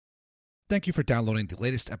Thank you for downloading the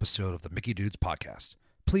latest episode of the Mickey Dudes podcast.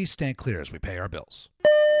 Please stand clear as we pay our bills.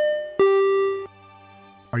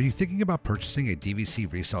 Are you thinking about purchasing a DVC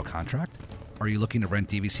resale contract? Are you looking to rent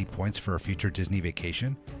DVC points for a future Disney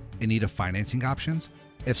vacation? In need of financing options?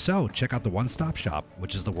 If so, check out the one-stop shop,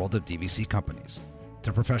 which is the World of DVC Companies.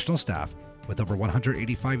 Their professional staff, with over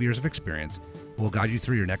 185 years of experience, will guide you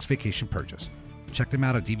through your next vacation purchase. Check them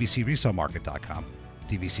out at dvcresalemarket.com,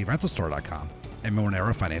 dvcrentalstore.com, and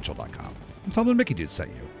monerafinancial.com. And tell them Mickey Dude sent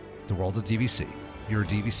you. The World of DVC, your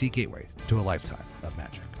DVC gateway to a lifetime of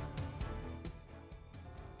magic.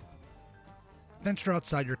 Venture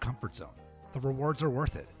outside your comfort zone. The rewards are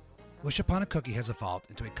worth it. Wish Upon a Cookie has evolved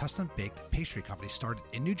into a custom-baked pastry company started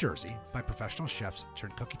in New Jersey by professional chefs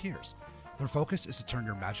turned cooketeers. Their focus is to turn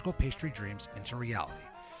your magical pastry dreams into reality.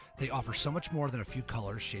 They offer so much more than a few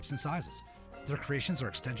colors, shapes, and sizes. Their creations are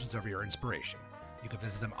extensions of your inspiration. You can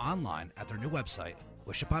visit them online at their new website,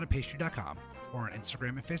 wishuponapastry.com, or on Instagram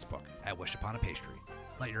and Facebook at Wish Upon a Pastry.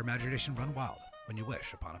 Let your imagination run wild when you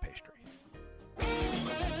wish upon a pastry.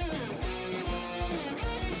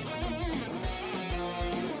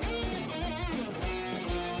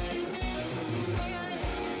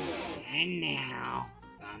 And now,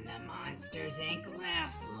 from the Monsters Inc.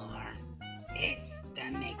 laugh floor, it's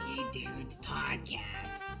the Mickey Dudes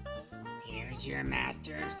podcast. Here's your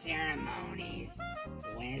master of ceremonies,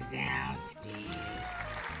 Wazowski.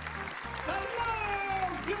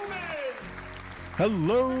 Hello, humans!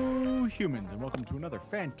 Hello, humans, and welcome to another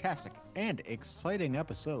fantastic and exciting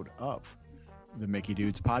episode of the Mickey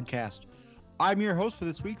Dudes podcast. I'm your host for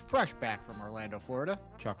this week, fresh back from Orlando, Florida,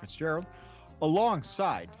 Chuck Fitzgerald,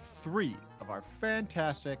 alongside three of our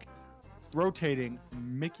fantastic rotating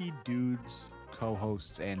Mickey Dudes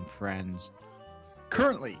co-hosts and friends.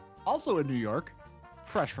 Currently, also in New York,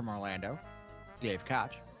 fresh from Orlando, Dave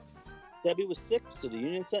Koch. Debbie was sick, so the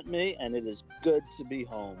union sent me, and it is good to be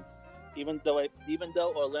home. Even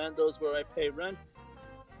though Orlando's where I pay rent,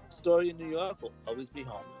 story in New York will always be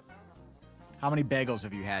home. How many bagels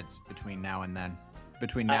have you had between now and then?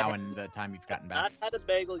 Between now and the time you've gotten back? Not had a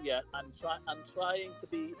bagel yet. I'm trying to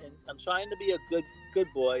be a good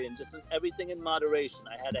boy, and just everything in moderation.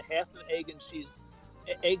 I had a half an egg, cheese,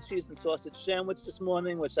 and sausage sandwich this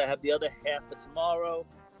morning, which I have the other half for tomorrow.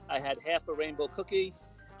 I had half a rainbow cookie,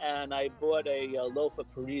 and I bought a loaf of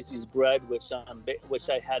Parisi's bread, which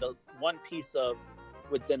I had one piece of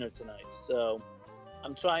with dinner tonight. So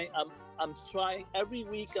I'm trying every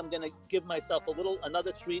week. I'm going to give myself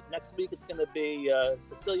another treat. Next week it's going to be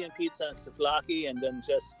Sicilian pizza and souvlaki, and then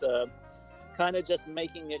just kind of just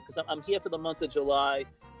making it, because I'm here for the month of July.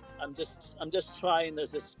 I'm just trying to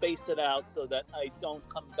just space it out so that I don't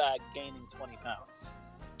come back gaining 20 pounds.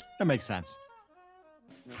 That makes sense.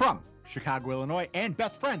 From Chicago, Illinois, and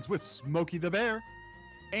best friends with Smokey the Bear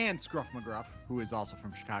and Scruff McGruff, who is also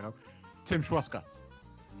from Chicago, Tim Schweska.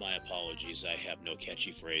 My apologies, I have no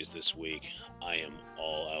catchy phrase this week. I am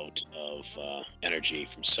all out of energy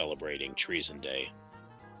from celebrating Treason Day.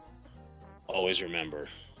 Always remember,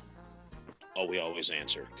 we always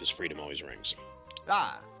answer, because freedom always rings.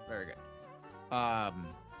 Ah, very good.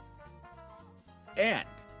 And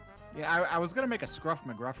yeah, I was going to make a Scruff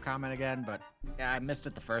McGruff comment again, but yeah, I missed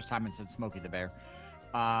it the first time and said Smokey the Bear.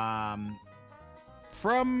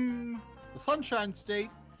 From the Sunshine State,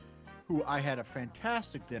 who I had a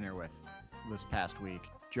fantastic dinner with this past week,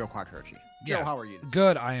 Joe Quattrochi. Yes. Joe, how are you?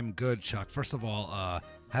 Good. I am good, Chuck. First of all,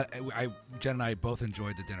 Jen and I both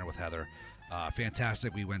enjoyed the dinner with Heather.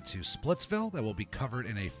 Fantastic. We went to Splitsville. That will be covered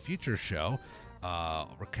in a future show,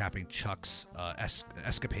 recapping Chuck's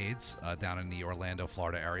escapades down in the Orlando,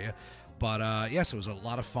 Florida area. But yes, it was a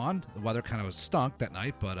lot of fun. The weather kind of stunk that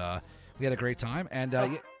night, but we had a great time. And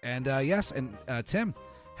Tim,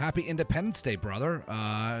 happy Independence Day, brother.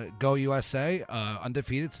 Go USA,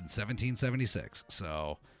 undefeated since 1776.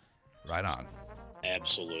 So, right on.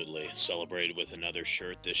 Absolutely. Celebrated with another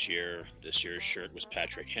shirt this year. This year's shirt was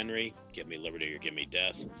Patrick Henry, Give Me Liberty or Give Me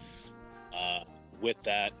Death. With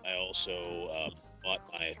that, I also bought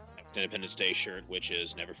my next Independence Day shirt, which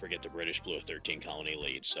is Never Forget the British Blew a 13-colony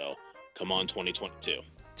lead. So, come on, 2022.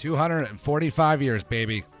 245 years,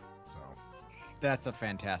 baby. So That's a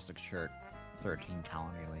fantastic shirt.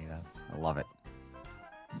 13-colony lead. I love it.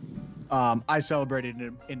 I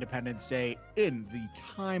celebrated Independence Day in the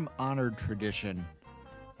time-honored tradition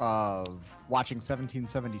of watching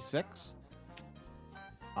 1776,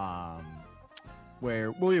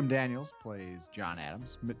 where William Daniels plays John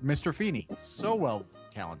Adams, Mr. Feeney, so well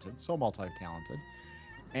talented, so multi-talented,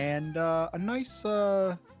 and a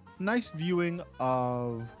nice viewing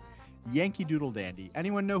of Yankee Doodle Dandy.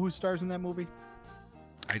 Anyone know who stars in that movie?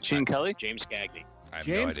 Gene Kelly? James Cagney.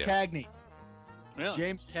 James Cagney. Really?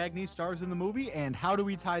 James Cagney stars in the movie, and how do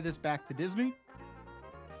we tie this back to Disney?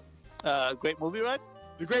 Great movie, right?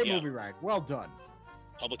 The Great Yeah. Movie Ride. Well done.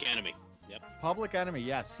 Public Enemy. Yep. Public Enemy.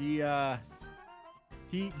 Yes, James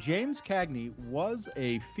Cagney was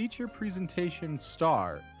a feature presentation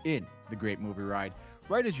star in The Great Movie Ride.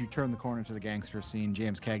 Right as you turn the corner to the gangster scene,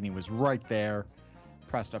 James Cagney was right there,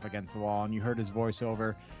 pressed up against the wall, and you heard his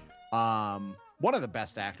voiceover. One of the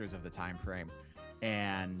best actors of the time frame,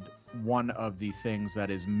 and one of the things that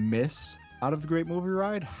is missed out of The Great Movie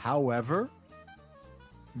Ride. However,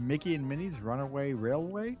 Mickey and Minnie's Runaway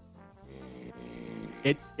Railway,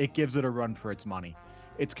 it gives it a run for its money.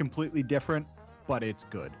 It's completely different, but it's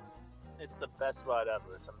good. It's the best ride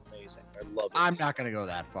ever. It's amazing. I love it. I'm not going to go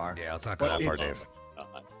that far. Yeah, let's not go But that far, it's- Dave.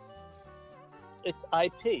 It's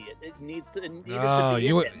IP. It needs to. It needed Oh, to be you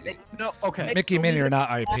in would- it. Nick- No, okay. Mickey and Minnie are not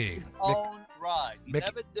had IP. His own ride. He Mickey-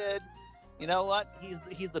 never did. You know what? He's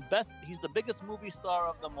the best. He's the biggest movie star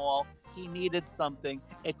of them all. He needed something.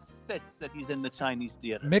 It fits that he's in the Chinese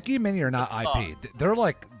theater. Mickey and Minnie are not It's IP. They're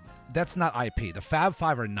like, that's not IP. The Fab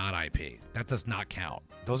Five are not IP. That does not count.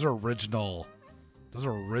 Those are original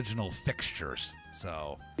fixtures.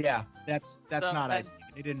 So Yeah, that's So not it. hence-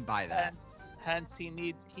 They didn't buy that. Hence, he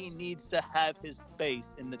needs to have his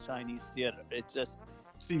space in the Chinese theater. It's just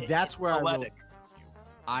See, it's that's where poetic.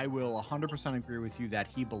 I will 100% agree with you that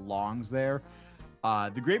he belongs there.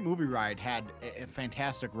 The Great Movie Ride had a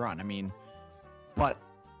fantastic run. I mean, but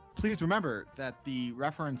please remember that the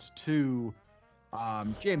reference to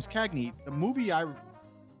James Cagney, the movie I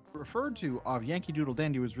referred to of Yankee Doodle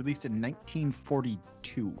Dandy was released in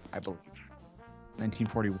 1942, I believe.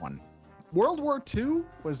 1941. World War II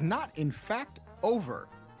was not, in fact, over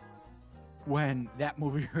when that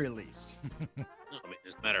movie released. No, I mean,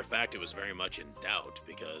 as a matter of fact, it was very much in doubt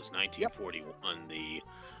because 1941, the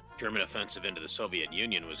German offensive into the Soviet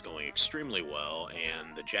Union was going extremely well,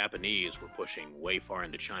 and the Japanese were pushing way far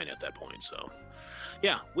into China at that point. So,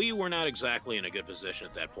 yeah, we were not exactly in a good position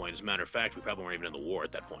at that point. As a matter of fact, we probably weren't even in the war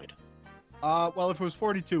at that point. Well, if it was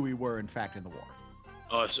 42, we were, in fact, in the war.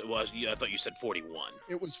 Oh, so it was. I thought you said 41.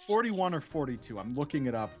 It was 41 or 42. I'm looking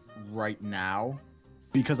it up right now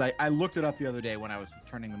because I looked it up the other day when I was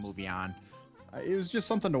turning the movie on. It was just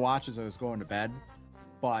something to watch as I was going to bed.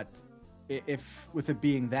 But if with it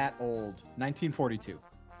being that old, 1942.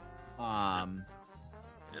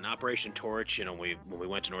 And Operation Torch, when we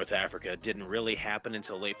went to North Africa, didn't really happen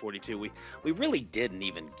until late 42. We really didn't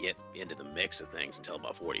even get into the mix of things until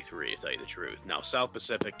about 43, to tell you the truth. Now, South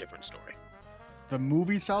Pacific, different story. The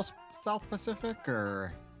movie South Pacific,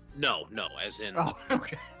 or No, as in oh,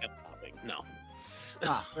 okay, no.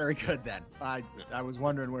 very good then. I was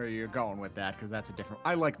wondering where you're going with that because that's a different.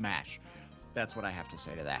 I like MASH. That's what I have to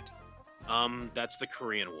say to that. That's the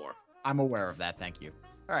Korean War. I'm aware of that. Thank you.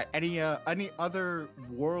 All right. Any other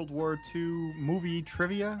World War II movie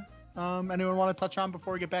trivia? Anyone want to touch on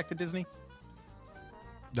before we get back to Disney?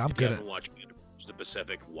 I'm If you good haven't at. watched the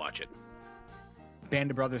Pacific, watch it. Band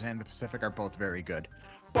of Brothers and the Pacific are both very good.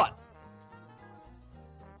 But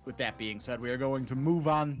with that being said, we are going to move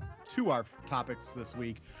on to our topics this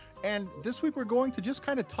week. And this week we're going to just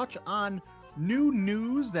kind of touch on new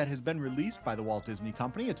news that has been released by the Walt Disney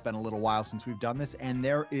Company. It's been a little while since we've done this, and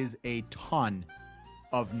there is a ton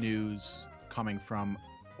of news coming from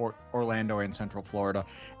Orlando and Central Florida,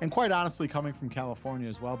 and quite honestly coming from California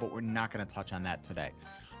as well, but we're not going to touch on that today.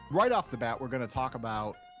 Right off the bat, we're going to talk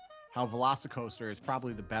about how Velocicoaster is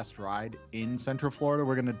probably the best ride in Central Florida.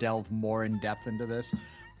 We're going to delve more in depth into this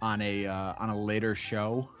on a later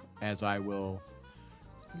show, as I will,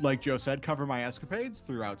 like Joe said, cover my escapades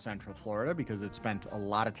throughout Central Florida because it spent a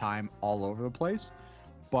lot of time all over the place.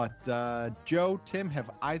 But Joe, Tim, have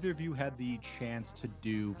either of you had the chance to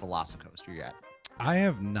do Velocicoaster yet? I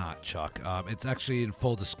have not, Chuck. It's actually, in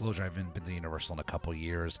full disclosure, I haven't been to Universal in a couple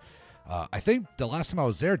years. I think the last time I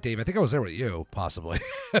was there, Dave, I think I was there with you, possibly.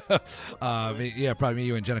 Yeah, probably me,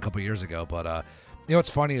 you, and Jen a couple years ago. But what's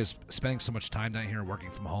funny is spending so much time down here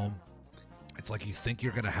working from home. It's like you think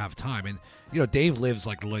you're going to have time. And, Dave lives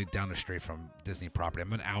like literally down the street from Disney property.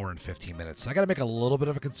 I'm an hour and 15 minutes. So I got to make a little bit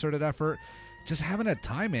of a concerted effort. Just haven't had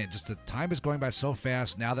time, man. Just the time is going by so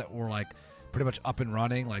fast now that we're like pretty much up and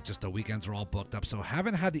running. Like just the weekends are all booked up. So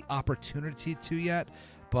haven't had the opportunity to yet.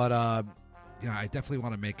 But, I definitely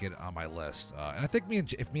want to make it on my list. And I think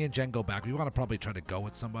if me and Jen go back, we want to probably try to go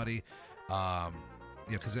with somebody.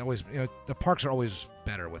 Because always, the parks are always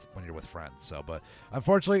better when you're with friends. So, but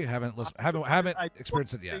unfortunately, haven't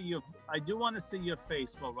experienced it yet. I do want to see your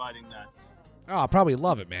face while riding that. Oh, I'll probably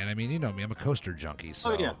love it, man. I mean, you know me, I'm a coaster junkie.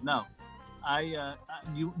 So. Oh yeah, no,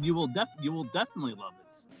 you will definitely love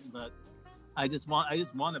it. But I just want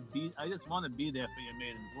to be there for your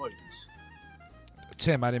maiden voyage.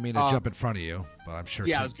 Tim, I didn't mean to jump in front of you, but I'm sure.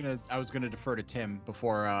 Yeah, Tim... I was gonna defer to Tim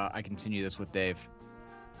before I continue this with Dave.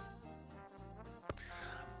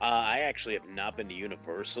 I actually have not been to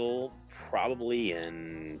Universal probably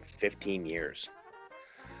in 15 years.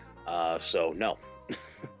 So no.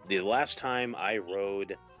 The last time I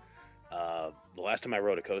rode a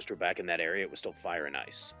coaster back in that area, it was still Fire and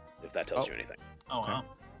Ice. If that tells you anything. Oh wow.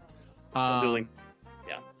 Still doing.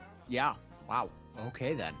 Yeah. Yeah. Wow.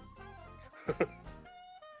 Okay then.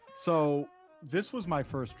 So this was my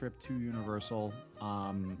first trip to Universal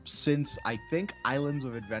since I think Islands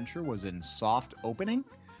of Adventure was in soft opening.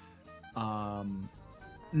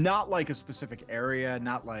 Not like a specific area,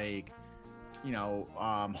 not like,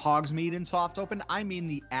 Hogsmeade in soft open. I mean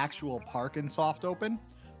the actual park in soft open.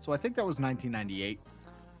 So I think that was 1998.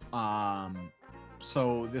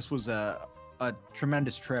 So this was a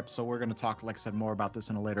tremendous trip. So we're going to talk, like I said, more about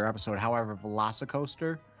this in a later episode. However,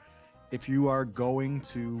 Velocicoaster, if you are going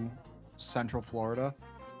to Central Florida,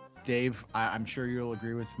 Dave, I'm sure you'll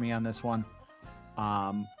agree with me on this one.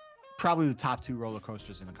 Probably the top 2 roller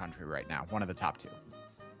coasters in the country right now. One of the top 2.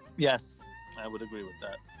 Yes, I would agree with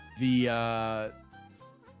that. The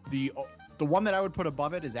one that I would put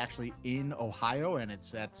above it is actually in Ohio, and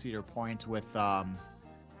it's at Cedar Point with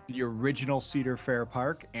the original Cedar Fair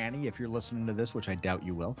Park. Annie, if you're listening to this, which I doubt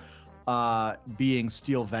you will, being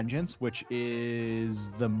Steel Vengeance, which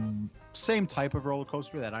is the same type of roller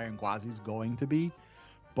coaster that Iron Gwazi is going to be,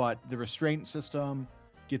 but the restraint system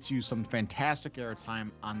gets you some fantastic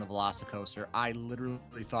airtime on the Velocicoaster. I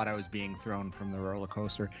literally thought I was being thrown from the roller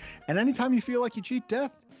coaster. And anytime you feel like you cheat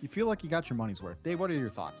death, you feel like you got your money's worth. Dave, what are your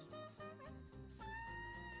thoughts?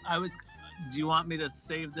 Do you want me to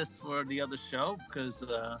save this for the other show? Because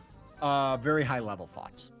very high level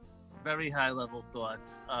thoughts. Very high level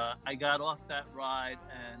thoughts. I got off that ride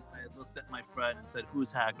and I looked at my friend and said,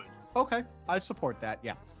 "Who's Hagrid?" Okay, I support that.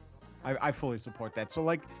 Yeah, I fully support that. So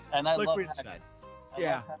like we had said. I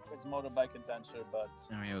love Hagrid's motorbike adventure, but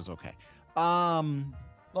I mean, it was okay.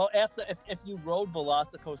 Well, after if you rode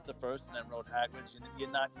Velocicoaster first and then rode Hagrid's, you're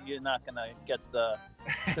not gonna get the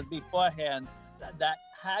because beforehand that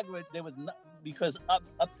Hagrid there was not, because up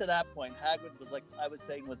to that point Hagrid's was like I was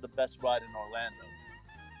saying was the best ride in Orlando.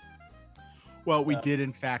 Well, we did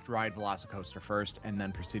in fact ride Velocicoaster first, and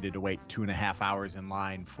then proceeded to wait 2.5 hours in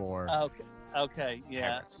line for. Okay,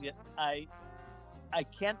 yeah, Hagrid's. yeah. I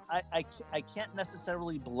can't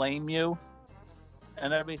necessarily blame you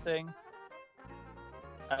and everything.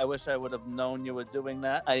 I wish I would have known you were doing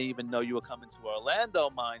that. I even know you were coming to Orlando,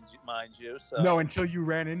 mind you. So no, until you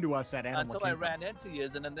ran into us at Animal Kingdom. I ran into you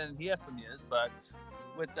and then didn't hear from you. But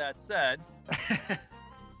with that said,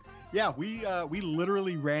 yeah, we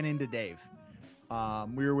literally ran into Dave.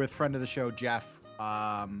 We were with friend of the show Jeff,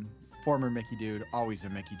 former Mickey Dude, always a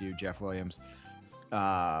Mickey Dude, Jeff Williams.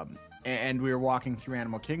 And we were walking through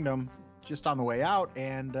Animal Kingdom just on the way out,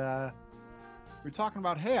 and we're talking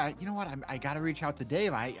about, hey, I got to reach out to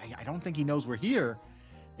Dave. I don't think he knows we're here.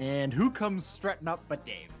 And who comes strutting up but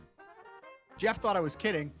Dave? Jeff thought I was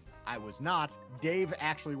kidding. I was not. Dave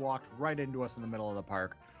actually walked right into us in the middle of the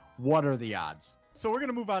park. What are the odds? So we're going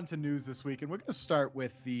to move on to news this week, and we're going to start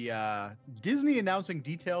with the Disney announcing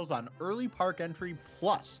details on Early Park Entry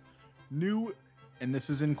Plus. New, and this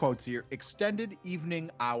is in quotes here, extended evening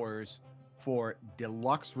hours for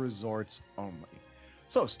deluxe resorts only.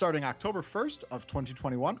 So starting October 1st of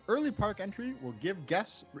 2021, Early Park Entry will give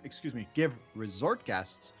resort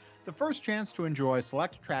guests the first chance to enjoy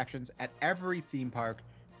select attractions at every theme park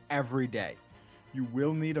every day. You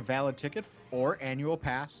will need a valid ticket or annual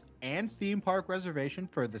pass and theme park reservation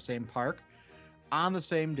for the same park on the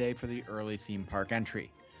same day for the early theme park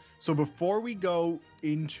entry. So before we go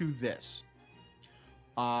into this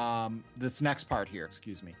next part here,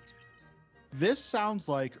 this sounds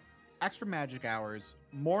like extra magic hours,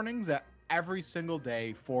 mornings at every single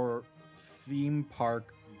day for theme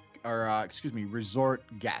park resort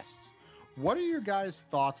guests. What are your guys'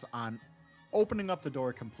 thoughts on opening up the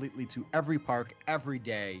door completely to every park every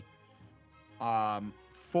day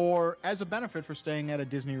as a benefit for staying at a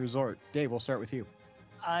Disney resort? Dave, we'll start with you.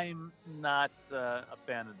 I'm not a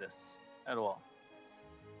fan of this at all.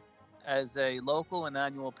 As a local and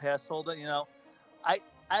annual pass holder,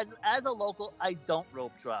 as a local, I don't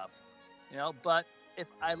rope drop, but if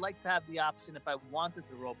I like to have the option, if I wanted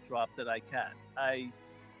to rope drop, that I can. I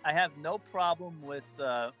have no problem with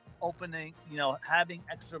opening, having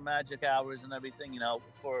extra magic hours and everything,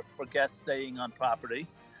 for guests staying on property.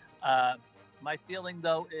 My feeling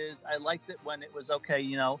though is I liked it when it was okay,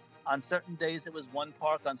 On certain days it was one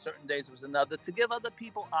park, on certain days it was another, to give other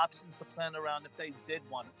people options to plan around if they did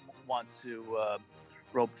want to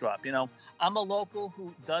rope drop. You know, I'm a local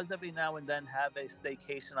who does every now and then have a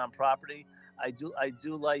staycation on property. I do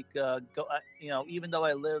like you know, even though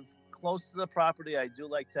I live close to the property, I do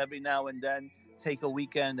like to every now and then take a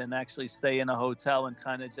weekend and actually stay in a hotel and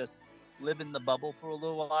kind of just live in the bubble for a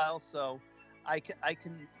little while. So I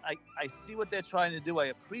see what they're trying to do. I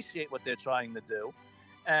appreciate what they're trying to do,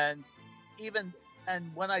 and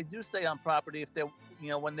when I do stay on property, if there, you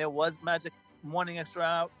know, when there was magic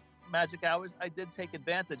hours, I did take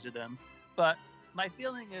advantage of them. But my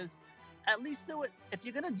feeling is, at least do it. If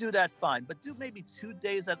you're gonna do that, fine, but do maybe 2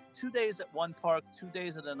 days at one park, 2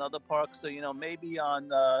 days at another park. So, you know, maybe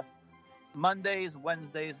on Mondays,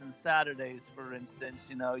 Wednesdays, and Saturdays, for instance,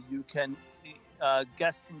 you know, you can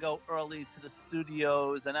guests can go early to the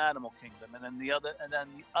studios and Animal Kingdom, and then the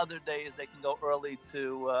other days they can go early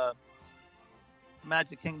to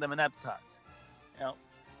Magic Kingdom and Epcot. You know,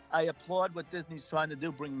 I applaud what Disney's trying to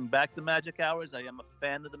do, bringing back the magic hours. I am a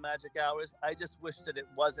fan of the magic hours. I just wish that it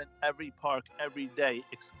wasn't every park every day,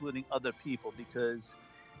 excluding other people, because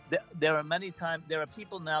there are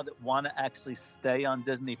people now that want to actually stay on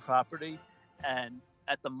Disney property, and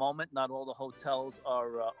at the moment, not all the hotels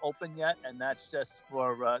are open yet, and that's just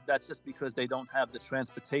because they don't have the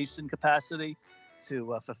transportation capacity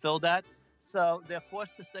to fulfill that. So they're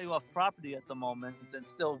forced to stay off property at the moment and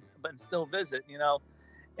still visit. You know,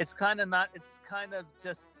 it's kind of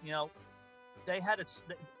just, you know,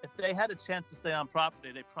 if they had a chance to stay on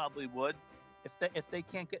property, they probably would. If they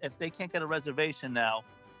can't get a reservation now,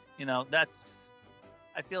 you know,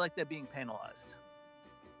 I feel like they're being penalized.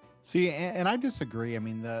 See, and I disagree. I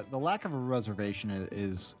mean, the lack of a reservation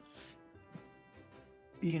is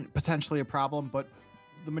potentially a problem, but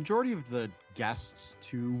the majority of the guests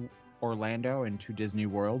to Orlando and to Disney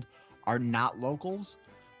World are not locals.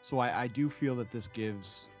 So I do feel that this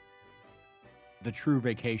gives the true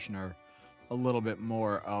vacationer a little bit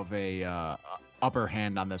more of a upper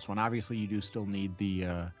hand on this one. Obviously, you do still need the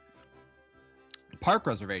park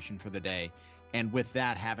reservation for the day, and with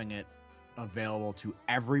that, having it available to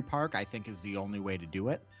every park, I think, is the only way to do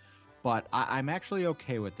it. But I'm actually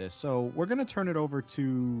okay with this. So we're going to turn it over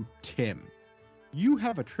to Tim. You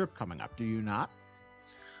have a trip coming up, do you not?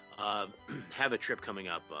 Have a trip coming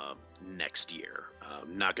up next year.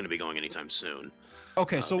 Not going to be going anytime soon.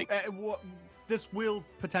 Okay, so this will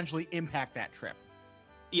potentially impact that trip.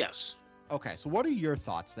 Yes. Okay, so what are your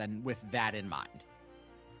thoughts then with that in mind?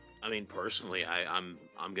 I mean, personally, I'm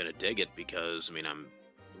going to dig it because, I mean,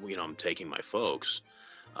 I'm taking my folks.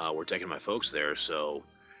 We're taking my folks there, so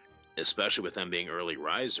especially with them being early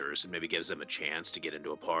risers, it maybe gives them a chance to get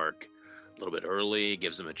into a park a little bit early,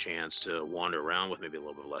 gives them a chance to wander around with maybe a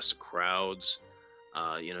little bit less crowds.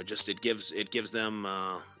 You know, just it gives them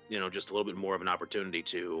you know, just a little bit more of an opportunity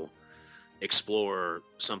to explore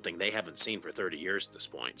something they haven't seen for 30 years at this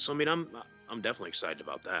point. So I mean, I'm definitely excited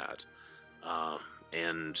about that.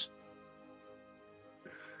 And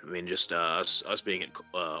I mean, just us being at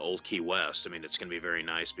Old Key West, I mean, it's going to be very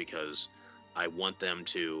nice because I want them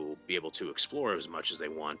to be able to explore as much as they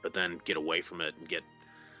want, but then get away from it and get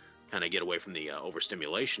away from the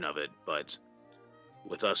overstimulation of it. But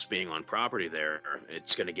with us being on property there,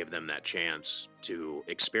 it's going to give them that chance to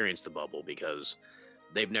experience the bubble because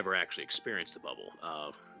they've never actually experienced the bubble.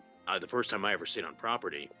 The first time I ever stayed on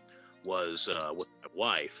property was with my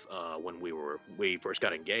wife. When we first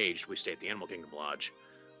got engaged, we stayed at the Animal Kingdom Lodge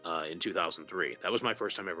in 2003. That was my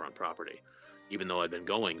first time ever on property, even though I'd been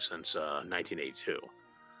going since 1982.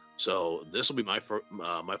 So this will be my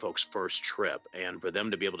folks' first trip, and for them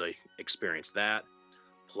to be able to experience that,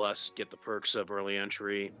 plus get the perks of early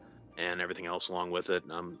entry and everything else along with it,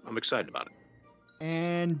 I'm excited about it.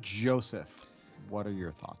 And Joseph, what are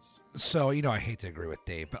your thoughts? So, you know, I hate to agree with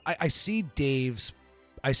Dave, but I see Dave's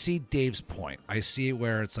point. I see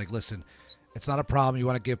where it's like, listen, it's not a problem. You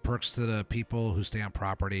want to give perks to the people who stay on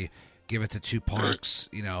property, give it to 2 parks,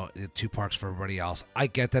 you know, 2 parks for everybody else. I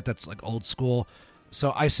get that. That's like old school.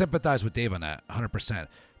 So I sympathize with Dave on that 100%.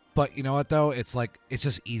 But you know what, though? It's like, it's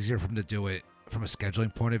just easier for him to do it from a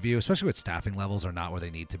scheduling point of view, especially with staffing levels are not where they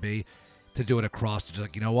need to be, to do it across to just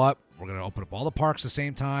like, you know what? We're going to open up all the parks at the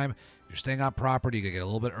same time. If you're staying on property, you can get a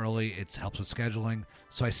little bit early. It helps with scheduling.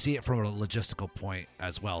 So I see it from a logistical point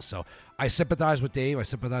as well. So I sympathize with Dave. I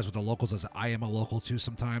sympathize with the locals, as I am a local too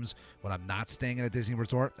sometimes when I'm not staying at a Disney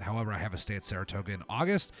resort. However, I have a stay at Saratoga in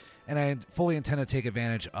August, and I fully intend to take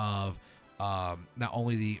advantage of not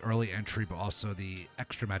only the early entry, but also the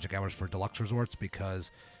extra magic hours for deluxe resorts,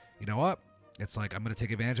 because you know what? It's like, I'm going to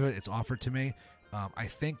take advantage of it. It's offered to me. I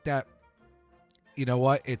think that you know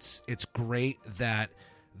what? It's great that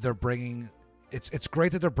they're bringing. It's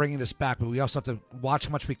great that they're bringing this back, but we also have to watch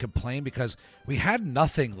how much we complain because we had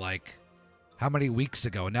nothing like how many weeks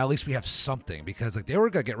ago, and now at least we have something because like they were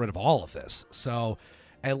gonna get rid of all of this. So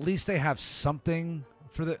at least they have something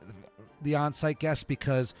for the on-site guests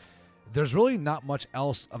because there's really not much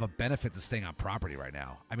else of a benefit to staying on property right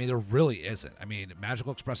now. I mean, there really isn't. I mean,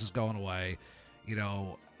 Magical Express is going away. You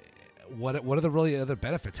know, what are the really other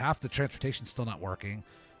benefits? Half the transportation's still not working.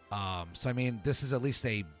 So I mean, this is at least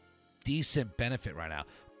a decent benefit right now.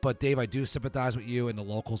 But Dave, I do sympathize with you and the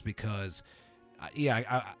locals because,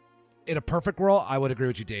 in a perfect world, I would agree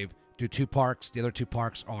with you, Dave. Do 2 parks. The other 2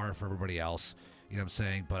 parks are for everybody else. You know what I'm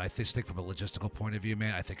saying? But I just think from a logistical point of view,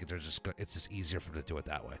 man, I think it's just easier for them to do it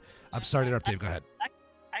that way. I'm sorry to interrupt, Dave. Go ahead.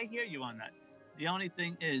 I hear you on that. The only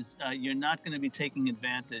thing is you're not going to be taking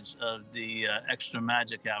advantage of the extra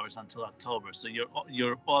magic hours until October. So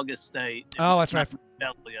your August stay. Oh, that's right.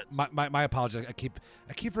 Yet. My apologies. I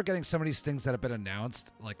keep forgetting some of these things that have been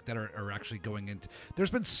announced, like that are actually going into.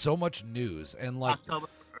 There's been so much news and like. October.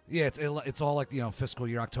 Yeah, it's all like, you know, fiscal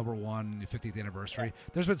year October 1, 50th anniversary. Yeah.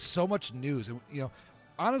 There's been so much news, and you know,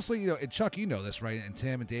 honestly, you know, and Chuck, you know this, right? And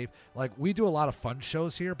Tim and Dave, like we do a lot of fun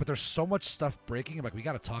shows here, but there's so much stuff breaking. I'm like, we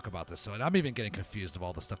got to talk about this. So, and I'm even getting confused of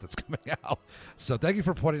all the stuff that's coming out. So, thank you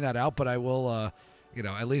for pointing that out. But I will, you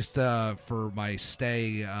know, at least for my stay,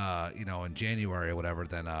 you know, in January or whatever,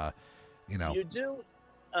 then, you know, you do.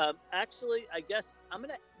 Actually, I guess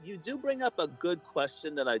you do bring up a good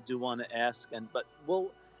question that I do want to ask,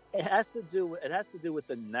 it has to do with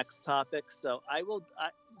the next topic. So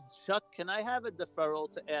Chuck, can I have a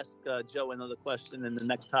deferral to ask Joe another question in the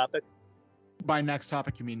next topic? By next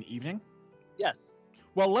topic, you mean evening? Yes.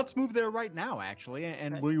 Well, let's move there right now, actually,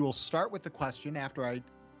 and okay. We will start with the question after I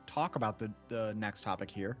talk about the next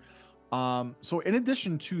topic here. So, in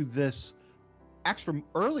addition to this extra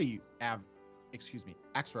early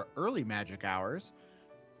magic hours.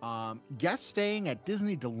 Guests staying at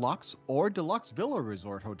Disney Deluxe or Deluxe Villa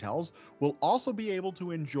Resort hotels will also be able to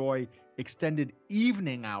enjoy extended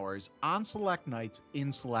evening hours on select nights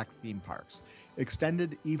in select theme parks.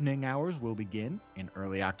 Extended evening hours will begin in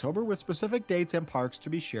early October with specific dates and parks to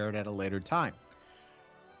be shared at a later time.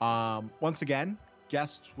 Once again,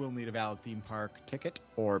 guests will need a valid theme park ticket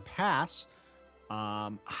or pass.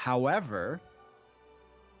 However,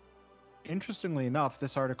 interestingly enough,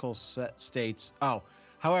 this article states,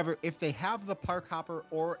 however, if they have the Park Hopper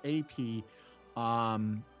or AP,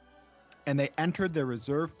 and they entered their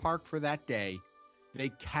reserve park for that day, they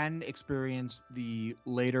can experience the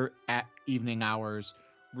later evening hours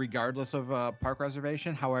regardless of a park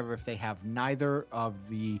reservation. However, if they have neither of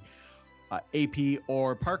the AP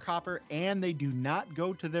or Park Hopper and they do not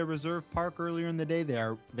go to their reserve park earlier in the day,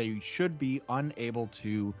 they should be unable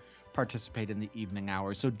to participate in the evening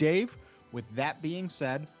hours. So, Dave, with that being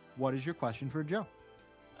said, what is your question for Joe?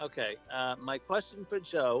 Okay, my question for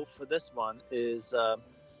Joe for this one is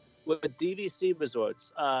with DVC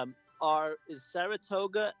resorts, is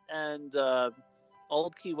Saratoga and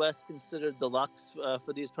Old Key West considered deluxe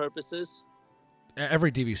for these purposes?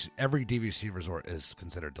 Every DVC resort is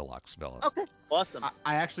considered deluxe villa. Okay, awesome.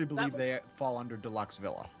 I actually believe they fall under deluxe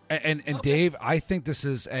villa. And okay. Dave, I think this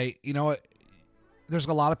is there's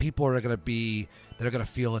a lot of people that are going to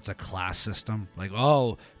feel it's a class system. Like,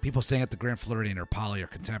 oh, people staying at the Grand Floridian or Poly or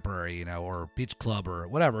Contemporary, you know, or Beach Club or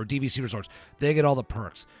whatever, or DVC resorts, they get all the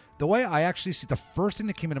perks. The way I actually see, the first thing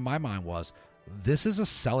that came into my mind was, this is a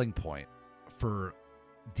selling point for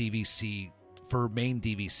DVC, for main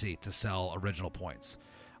DVC to sell original points.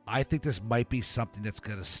 I think this might be something that's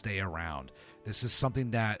going to stay around. This is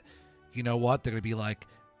something that, you know what, they're going to be like,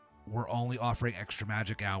 we're only offering extra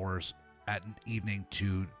magic hours at an evening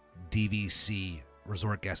to DVC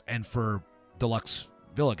resort guests and for deluxe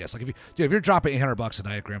villa guests. Like if you're dropping $800 a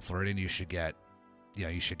night at Grand Floridian, you should get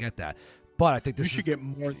that. But I think you should get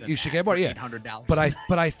more than $800.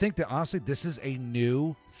 But I think that honestly, this is a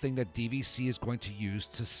new thing that DVC is going to use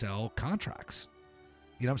to sell contracts.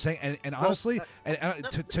 You know what I'm saying? And honestly,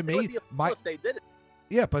 to me, if they did it.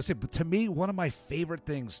 Yeah, but to me, one of my favorite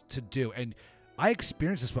things to do, and I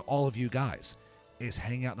experienced this with all of you guys, is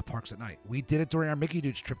hanging out in the parks at night. We did it during our Mickey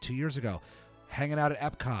Dudes trip 2 years ago, hanging out at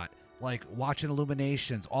Epcot, like watching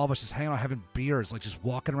Illuminations, all of us just hanging out, having beers, like just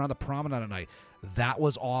walking around the promenade at night. That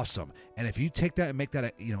was awesome. And if you take that and make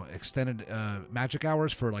that, extended magic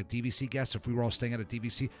hours for like DVC guests, if we were all staying at a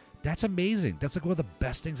DVC, that's amazing. That's like one of the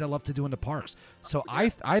best things I love to do in the parks. So I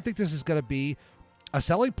think this is going to be a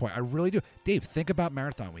selling point. I really do. Dave, think about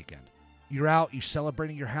marathon weekend. You're out, you're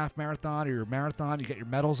celebrating your half marathon or your marathon, you get your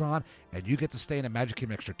medals on, and you get to stay in a Magic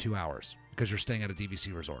Kingdom extra 2 hours because you're staying at a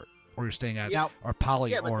DVC resort. or you're staying at Yeah. or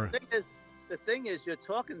Poly Yeah, but or. the thing is, you're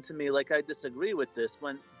talking to me like I disagree with this,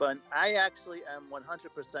 but I actually am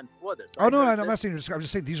 100% for this. Oh no, heard I'm not this- saying. I'm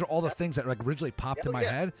just saying these are all the things that like originally popped in my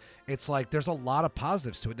head. It's like there's a lot of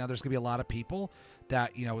positives to it. Now there's gonna be a lot of people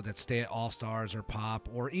that that stay at All Stars or Pop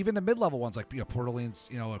or even the mid-level ones like Port Orleans,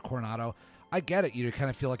 or Coronado. I get it. You kind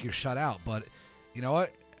of feel like you're shut out, but you know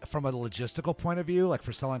what? From a logistical point of view, like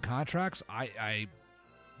for selling contracts,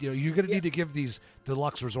 you're going to need to give these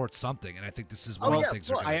deluxe resorts something, and I think this is one of the things.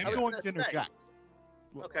 I am going to interject.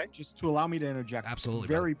 Okay. Just to allow me to interject. Absolutely.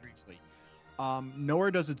 Very briefly. Nowhere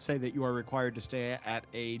does it say that you are required to stay at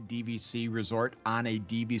a DVC resort on a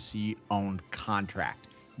DVC-owned contract.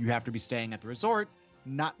 You have to be staying at the resort,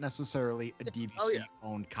 not necessarily a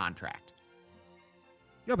DVC-owned contract.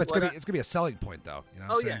 Yeah, but it's gonna be a selling point, though. You know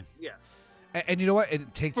what I'm saying? yeah. And you know what?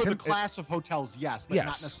 Take For Tim, the class of hotels, yes, but yes.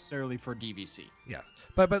 not necessarily for DVC. Yeah,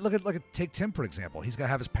 but look at take Tim for example. He's gonna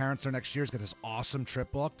have his parents there next year. He's got this awesome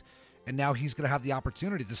trip booked, and now he's gonna have the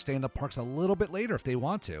opportunity to stay in the parks a little bit later if they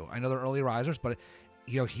want to. I know they're early risers, but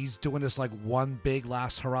he's doing this like one big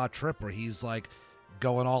last hurrah trip where he's like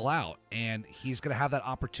going all out, and he's gonna have that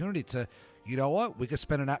opportunity to, you know what? We could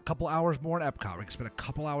spend a couple hours more in Epcot. We could spend a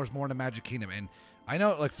couple hours more in the Magic Kingdom, and I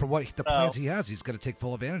know like for what the plans he has, he's gonna take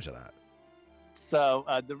full advantage of that. So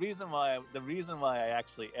the reason why I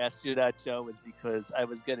actually asked you that, Joe, is because I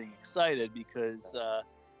was getting excited because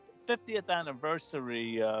 50th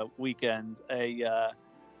anniversary weekend, a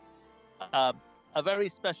very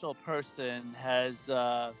special person has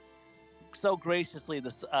so graciously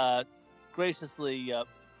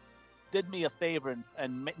did me a favor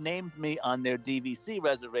and named me on their DVC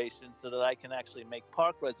reservation so that I can actually make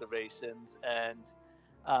park reservations. And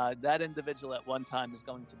that individual at one time is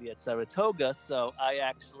going to be at Saratoga, so I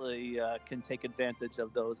actually can take advantage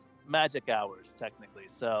of those magic hours, technically.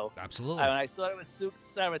 So absolutely, when I saw it was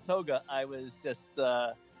Saratoga, I was just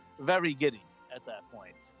very giddy at that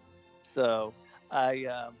point. So I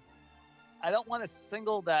don't want to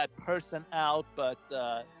single that person out, but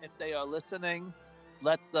if they are listening,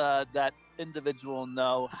 let that individual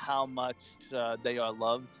know how much they are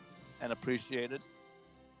loved and appreciated.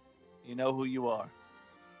 You know who you are.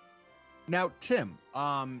 Now, Tim,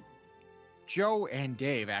 Joe and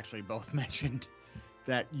Dave actually both mentioned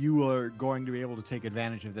that you are going to be able to take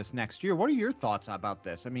advantage of this next year. What are your thoughts about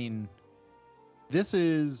this? I mean, this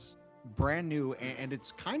is brand new, and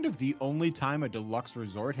it's kind of the only time a deluxe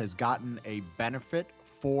resort has gotten a benefit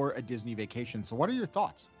for a Disney vacation. So what are your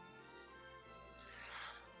thoughts?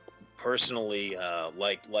 Personally,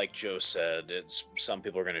 like Joe said, some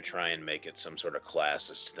people are going to try and make it some sort of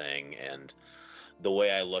classist thing, and the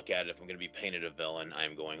way I look at it, if I'm going to be painted a villain,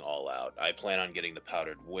 I'm going all out. I plan on getting the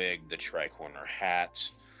powdered wig, the tri-corner hat.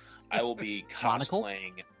 I will be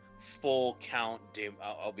cosplaying full Count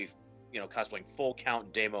I'll be, cosplaying full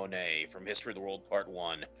Count de Monet from History of the World Part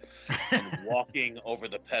 1 and walking over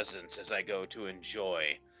the peasants as I go to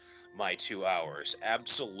enjoy my 2 hours.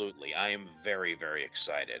 Absolutely. I am very, very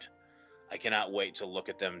excited. I cannot wait to look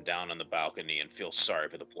at them down on the balcony and feel sorry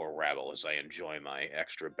for the poor rabble as I enjoy my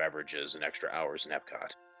extra beverages and extra hours in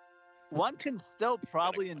Epcot. One can still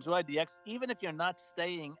probably enjoy even if you're not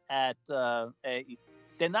staying at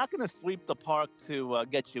they're not going to sweep the park to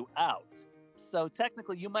get you out. So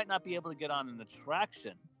technically, you might not be able to get on an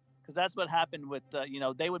attraction because that's what happened with,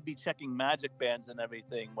 they would be checking magic bands and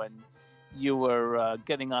everything when you were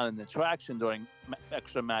getting on an attraction during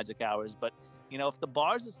extra magic hours. But if the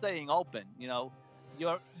bars are staying open, your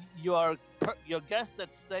guest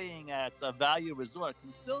that's staying at the Value Resort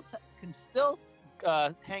can still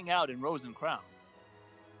hang out in Rose and Crown.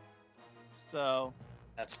 So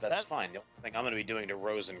that's fine. The only thing I'm going to be doing to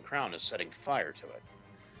Rose and Crown is setting fire to it.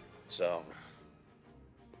 So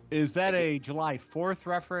is that a July 4th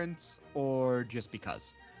reference or just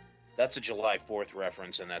because? That's a July 4th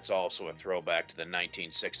reference, and that's also a throwback to the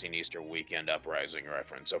 1916 Easter weekend uprising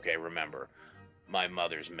reference. Okay, remember. My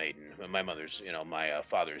father's mother's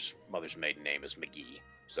maiden name is McGee.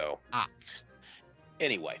 So,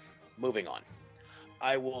 anyway, moving on.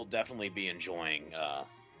 I will definitely be enjoying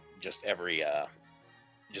just every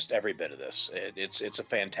bit of this. It's a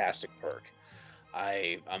fantastic perk.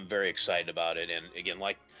 I'm very excited about it, and again,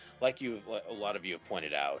 like a lot of you have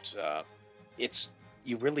pointed out,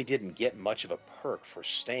 you really didn't get much of a perk for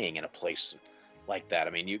staying in a place like that. I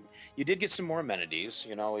mean, you did get some more amenities,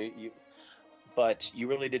 but you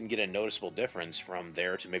really didn't get a noticeable difference from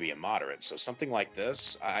there to maybe a moderate. So something like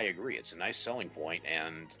this, I agree. It's a nice selling point,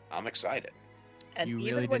 and I'm excited. And you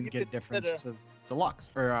really didn't get a difference to deluxe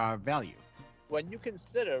or value. When you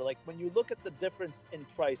consider, when you look at the difference in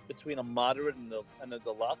price between a moderate and a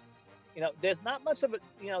deluxe, there's not much of a,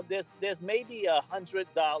 there's maybe $100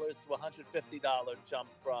 to $150 jump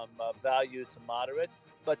from value to moderate,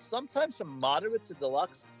 but sometimes from moderate to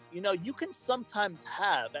deluxe, you can sometimes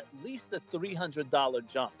have at least a $300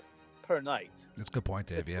 jump per night. That's a good point,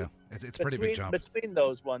 Dave. Between- It's a pretty big jump. between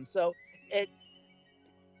those ones. So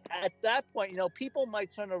at that point, people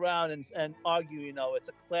might turn around and argue, it's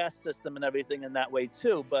a class system and everything in that way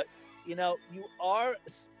too. But, you are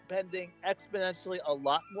spending exponentially a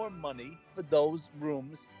lot more money for those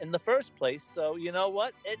rooms in the first place. So you know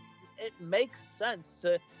what? It makes sense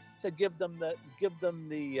to give them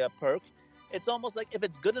the perk. It's almost like if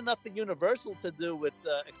it's good enough for Universal to do with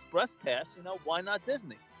Express Pass, why not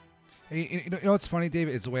Disney? Hey, what's funny,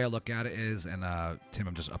 David, is the way I look at it is, and Tim,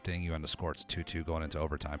 I'm just updating you on the score. It's 2-2 going into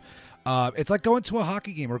overtime. It's like going to a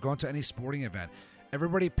hockey game or going to any sporting event.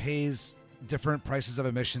 Everybody pays different prices of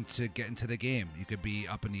admission to get into the game. You could be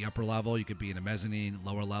up in the upper level. You could be in a mezzanine,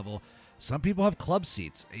 lower level. Some people have club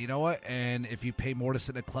seats. You know what? And if you pay more to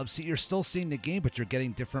sit in a club seat, you're still seeing the game, but you're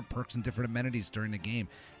getting different perks and different amenities during the game.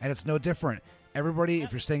 And it's no different. Everybody,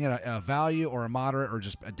 if you're staying at a value or a moderate or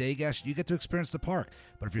just a day guest, you get to experience the park.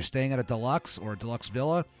 But if you're staying at a deluxe or a deluxe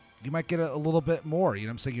villa, you might get a little bit more. You know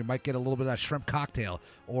what I'm saying? You might get a little bit of that shrimp cocktail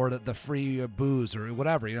or the free booze or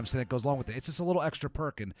whatever. You know what I'm saying? It goes along with it. It's just a little extra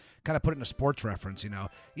perk, and kind of put it in a sports reference,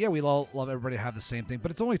 Yeah, we love everybody to have the same thing,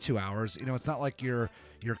 but it's only 2 hours. It's not like you're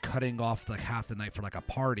cutting off like half the night for like a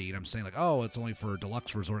party. You know what I'm saying? Like, oh, it's only for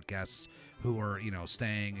deluxe resort guests who are,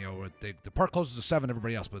 staying, the park closes at 7,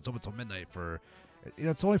 everybody else, but it's open until midnight for,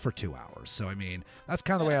 it's only for 2 hours. So, I mean, that's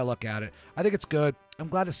kind of the way I look at it. I think it's good. I'm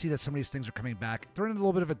glad to see that some of these things are coming back. They're in a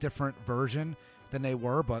little bit of a different version than they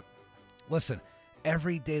were, but listen,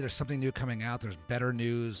 every day there's something new coming out. There's better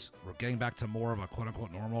news. We're getting back to more of a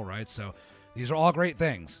quote-unquote normal, right? So these are all great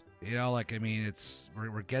things.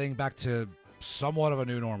 We're getting back to somewhat of a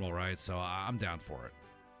new normal, right? So I'm down for it.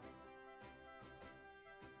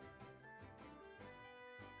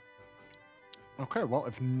 Okay, well,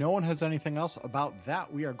 if no one has anything else about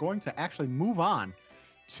that, we are going to actually move on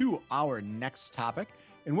to our next topic,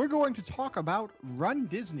 and we're going to talk about Run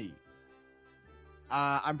Disney.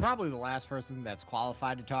 I'm probably the last person that's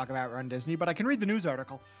qualified to talk about Run Disney, but I can read the news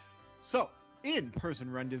article. So,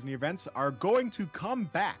 in-person Run Disney events are going to come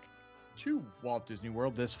back to Walt Disney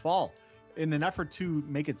World this fall. In an effort to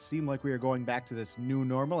make it seem like we are going back to this new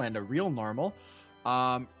normal and a real normal,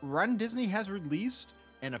 Run Disney has released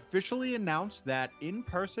and officially announced that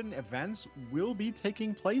in-person events will be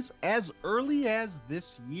taking place as early as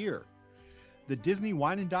this year. The Disney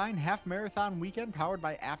Wine and Dine Half Marathon Weekend, powered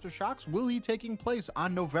by Aftershocks, will be taking place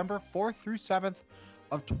on November 4th through 7th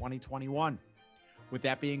of 2021. With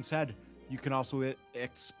that being said, you can also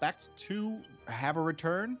expect to have a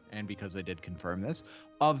return, and because they did confirm this,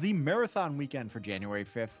 of the Marathon Weekend for January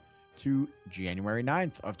 5th to January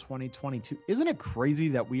 9th of 2022. Isn't it crazy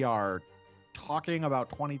that we are talking about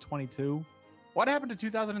 2022? What happened to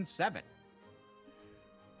 2007?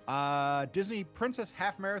 Disney Princess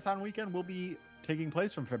Half Marathon Weekend will be taking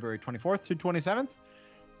place from February 24th to 27th.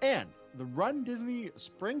 And the Run Disney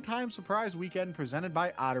Springtime Surprise Weekend presented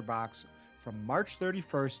by OtterBox from March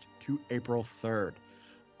 31st to April 3rd.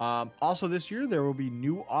 Also this year, there will be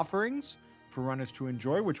new offerings for runners to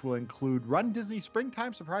enjoy, which will include Run Disney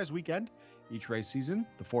Springtime Surprise Weekend. Each race season,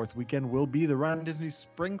 the fourth weekend will be the Run Disney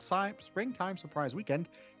Springtime Surprise Weekend,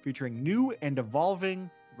 featuring new and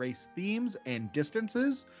evolving race themes and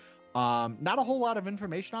distances. Not a whole lot of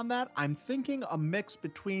information on that. I'm thinking a mix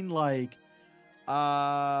between like,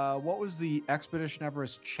 what was the Expedition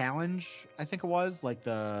Everest Challenge? I think it was like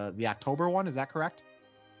the October one. Is that correct?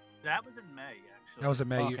 That was in May, actually. That was in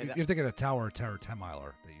May. Okay, You're thinking of Tower of Terror 10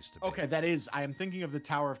 miler that used to be. Okay, that is. I am thinking of the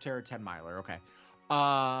Tower of Terror 10 miler. Okay.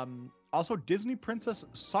 Also, Disney Princess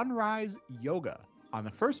Sunrise Yoga. On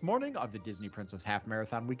the first morning of the Disney Princess Half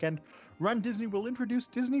Marathon Weekend, Run Disney will introduce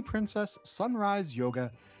Disney Princess Sunrise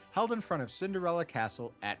Yoga, held in front of Cinderella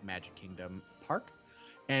Castle at Magic Kingdom Park.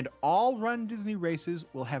 And all Run Disney races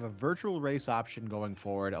will have a virtual race option going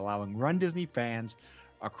forward, allowing Run Disney fans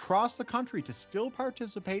across the country to still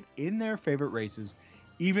participate in their favorite races,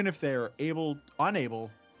 even if they are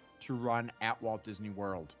unable to run at Walt Disney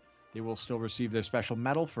World. They will still receive their special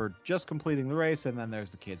medal for just completing the race, and then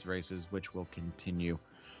there's the kids' races, which will continue.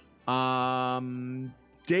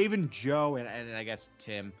 Dave and Joe, and I guess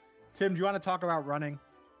Tim. Tim, do you want to talk about running?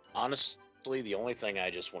 Honestly, the only thing I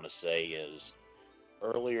just want to say is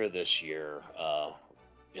earlier this year, I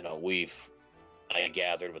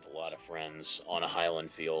gathered with a lot of friends on a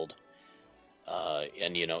Highland field,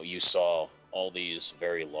 and you saw all these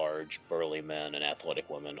very large, burly men and athletic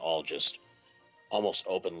women all just almost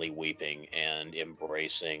openly weeping and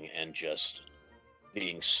embracing and just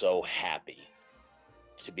being so happy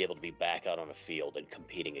to be able to be back out on a field and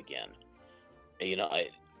competing again. And, you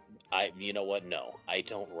know what? No, I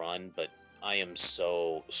don't run, but I am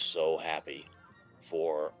so happy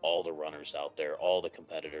for all the runners out there, all the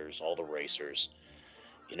competitors, all the racers.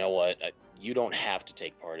 You know what? You don't have to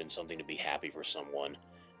take part in something to be happy for someone,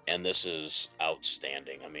 and this is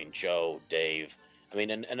outstanding. I mean, Joe, Dave, I mean,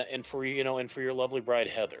 and for and for your lovely bride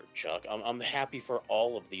Heather, Chuck. I'm happy for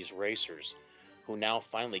all of these racers who now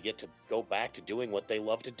finally get to go back to doing what they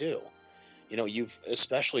love to do. You've,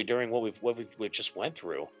 especially during what we just went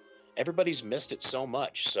through, everybody's missed it so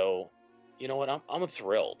much. So, you know what? I'm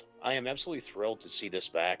thrilled. I am absolutely thrilled to see this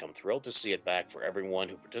back. I'm thrilled to see it back for everyone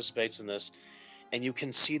who participates in this, and you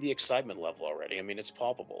can see the excitement level already. I mean, it's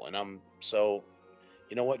palpable, and I'm so,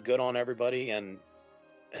 you know what? Good on everybody, and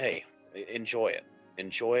hey, enjoy it,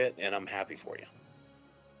 and I'm happy for you.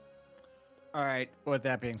 All right. With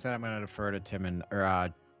that being said, I'm going to defer to Tim,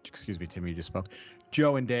 Tim, you just spoke.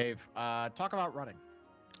 Joe and Dave, talk about running.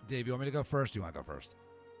 Dave, you want me to go first? Do you want to go first?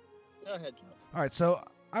 Go ahead, Joe. All right, so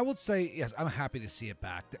I would say, yes, I'm happy to see it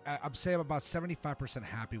back. I'm saying I'm about 75%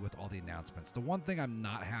 happy with all the announcements. The one thing I'm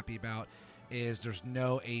not happy about is there's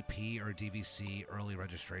no AP or DVC early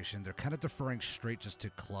registration. They're kind of deferring straight just to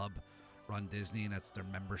Club Run Disney, and that's their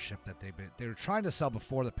membership that they were trying to sell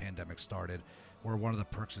before the pandemic started, where one of the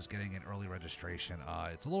perks is getting an early registration.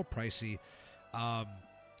 It's a little pricey.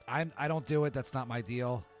 I don't do it. That's not my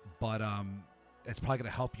deal, but it's probably going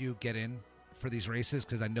to help you get in for these races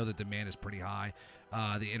because I know the demand is pretty high.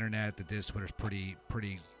 The internet, the Diz Twitter's pretty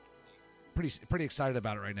excited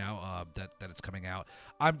about it right now. That it's coming out.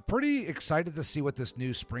 I'm pretty excited to see what this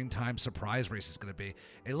new springtime surprise race is going to be.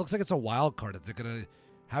 It looks like it's a wild card that they're going to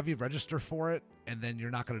have you register for it, and then you're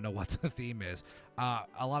not going to know what the theme is.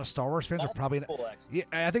 A lot of Star Wars fans are probably cool, yeah,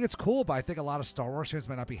 I think it's cool, but I think a lot of Star Wars fans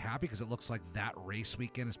might not be happy because it looks like that race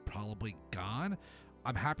weekend is probably gone.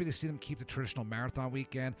 I'm happy to see them keep the traditional marathon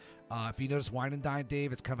weekend. If you notice Wine and Dine,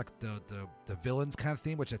 Dave, it's kind of like the villains kind of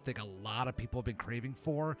theme, which I think a lot of people have been craving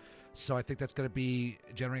for. So I think that's going to be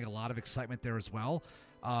generating a lot of excitement there as well.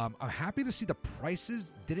 I'm happy to see the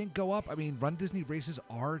prices didn't go up. I mean, Run Disney races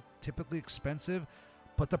are typically expensive,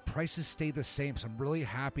 but the prices stayed the same. So I'm really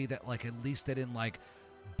happy that at least they didn't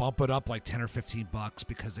bump it up like 10 or 15 bucks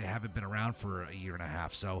because they haven't been around for a year and a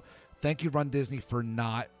half. So thank you, Run Disney, for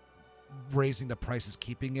not raising the prices,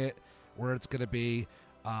 keeping it where it's going to be.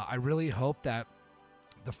 I really hope that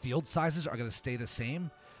the field sizes are going to stay the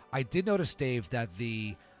same. I did notice, Dave, that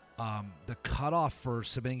the cutoff for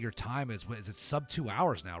submitting your time is it sub 2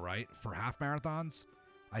 hours now, right? For half marathons,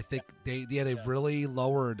 I think they really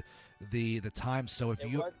lowered the time. So if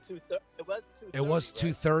it was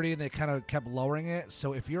 2:30, and they kind of kept lowering it.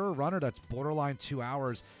 So if you're a runner that's borderline 2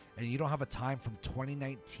 hours and you don't have a time from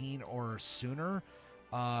 2019 or sooner,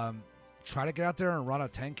 try to get out there and run a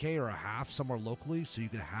 10K or a half somewhere locally so you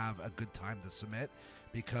can have a good time to submit,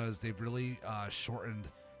 because they've really shortened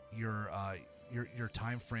your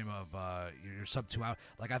time frame of your sub 2 hours.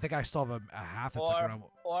 I think I still have a half. It's around,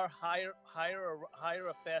 or hire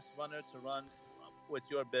a fast runner to run with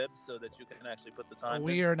your bib so that you can actually put the time.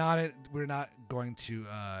 We're not going to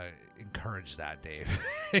encourage that, Dave.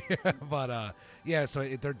 But yeah, so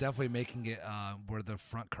they're definitely making it where the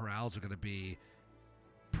front corrals are going to be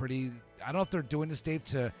pretty. I don't know if they're doing this, Dave,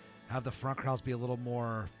 to have the front corrals be a little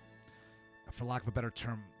more, for lack of a better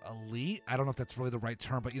term, elite. I don't know if that's really the right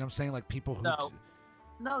term, but you know what I'm saying, people who.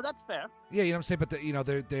 No, that's fair. Yeah, you know what I'm saying,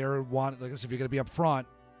 but they're want, if you're going to be up front,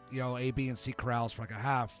 A, B, and C corrals for a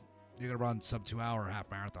half, you're going to run sub 2 hour half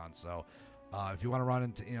marathon. So if you want to run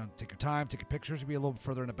and take your time, take your pictures, you'll be a little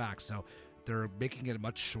further in the back. So they're making it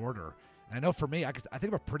much shorter. And I know for me, I think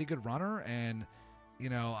I'm a pretty good runner, and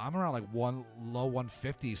I'm around low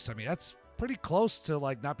 150s. So I mean, that's pretty close to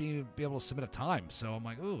not be able to submit a time. So I'm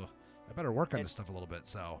ooh, I better work on this stuff a little bit.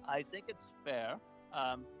 So I think it's fair.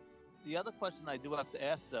 The other question I do have to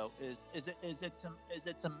ask though is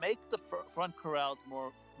it to make the front corrals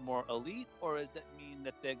more elite, or does it mean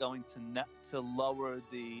that they're going to lower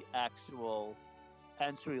the actual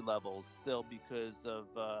entry levels still because of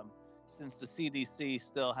since the CDC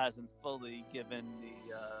still hasn't fully given the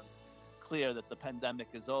clear that the pandemic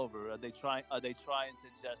is over? Are they trying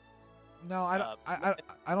to just no? I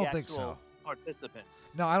don't think so. Participants.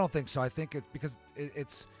 No, I don't think so. I think it's because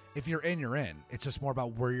it's if you're in, you're in. It's just more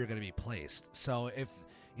about where you're going to be placed. So if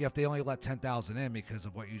they only let 10,000 in because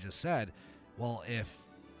of what you just said, well, if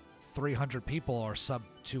 300 people are sub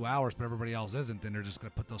 2 hours, but everybody else isn't, then they're just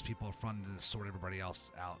going to put those people in front and sort everybody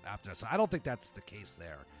else out after that. So I don't think that's the case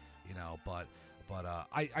there, but But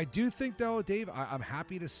I do think, though, Dave, I'm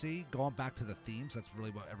happy to see, going back to the themes, that's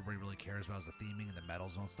really what everybody really cares about is the theming and the metal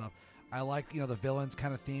zone stuff. I like, the villains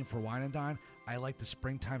kind of theme for Wine and Dine. I like the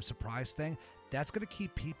springtime surprise thing. That's going to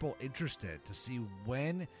keep people interested to see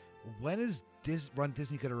when is Run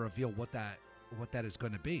Disney going to reveal what that is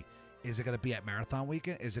going to be. Is it going to be at Marathon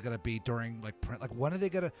Weekend? Is it going to be during when are they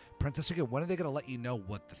going to Princess Weekend? When are they going to let you know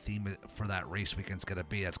what the theme for that race weekend's going to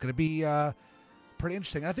be? It's going to be pretty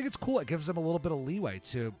interesting. And I think it's cool. It gives them a little bit of leeway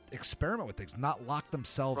to experiment with things, not lock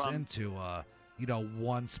themselves into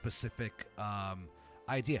one specific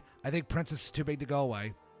idea. I think Princess is too big to go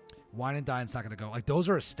away. Wine and Dine's not going to go. Like, those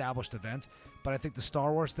are established events, but I think the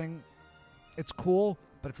Star Wars thing, it's cool,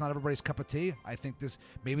 but it's not everybody's cup of tea. I think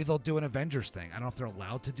maybe they'll do an Avengers thing. I don't know if they're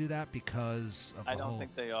allowed to do that because of I don't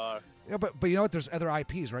think they are. Yeah, but you know what? There's other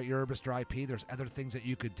IPs, right? You're a Mr. IP. There's other things that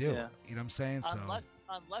you could do. Yeah. You know what I'm saying? Unless,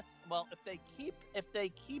 well, if they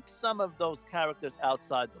keep some of those characters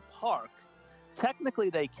outside the park, technically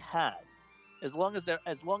they can, as long as they're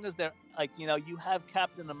like, you have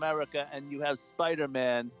Captain America and you have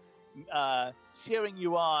Spider-Man cheering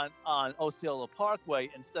you on Osceola Parkway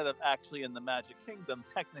instead of actually in the Magic Kingdom.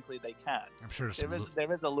 Technically they can. I'm sure there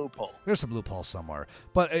is a loophole. There's some loophole somewhere,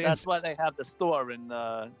 but that's why they have the store in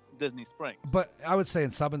Disney Springs. But I would say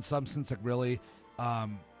in substance, like, really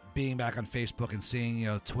being back on Facebook and seeing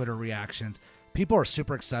Twitter reactions, people are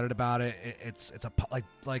super excited about it. It's a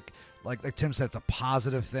like Tim said, it's a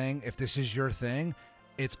positive thing. If this is your thing,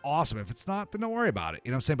 it's awesome. If it's not, then don't worry about it.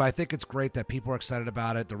 You know what I'm saying? But I think it's great that people are excited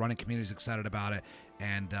about it. The running community is excited about it.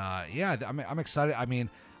 And I'm excited. I mean,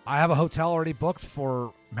 I have a hotel already booked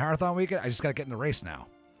for Marathon Weekend. I just got to get in the race now.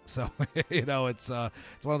 So, it's one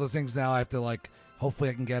of those things now I have to, hopefully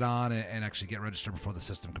I can get on and actually get registered before the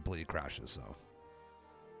system completely crashes. So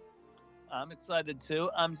I'm excited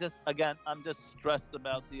too. I'm just stressed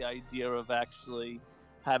about the idea of actually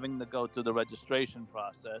having to go through the registration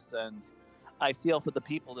process, and I feel for the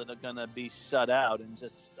people that are going to be shut out, and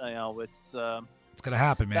just, it's going to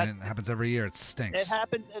happen, man. It happens every year. It stinks. It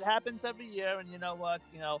happens every year. And you know what,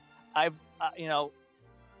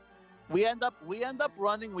 we end up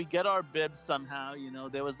running, we get our bibs somehow,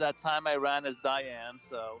 there was that time I ran as Diane,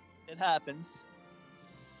 so it happens,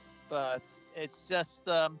 but it's just,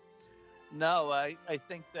 no, I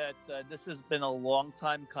think that this has been a long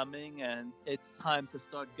time coming, and it's time to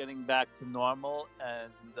start getting back to normal.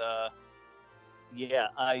 And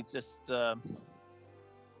I just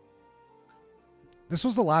this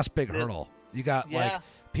was the last big hurdle. You got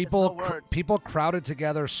people crowded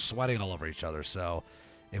together, sweating all over each other. So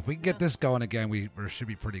if we can get this going again, we should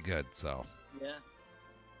be pretty good. So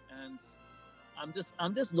and I'm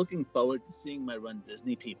just looking forward to seeing my Run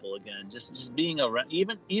Disney people again. Just being around,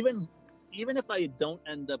 even if I don't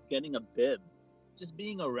end up getting a bib, just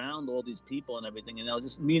being around all these people and everything,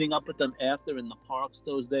 just meeting up with them after in the parks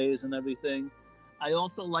those days and everything. I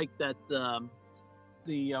also like that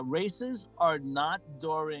the races are not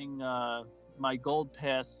during my Gold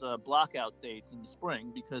Pass blockout dates in the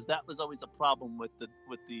spring, because that was always a problem with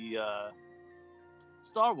the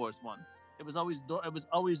Star Wars one. It was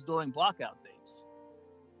always during blackout dates.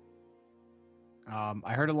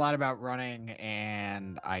 I heard a lot about running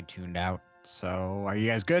and I tuned out. So are you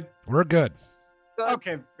guys good? We're good.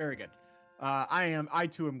 Okay, very good. I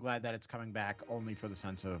too am glad that it's coming back, only for the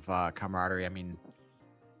sense of camaraderie. I mean,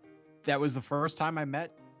 that was the first time I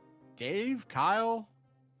met Dave, Kyle,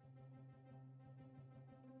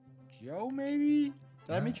 Joe, maybe?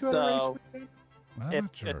 Did I meet you at a race?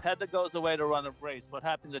 If Heather goes away to run a race, what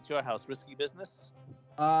happens at your house? Risky business?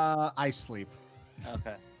 I sleep.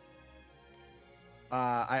 Okay.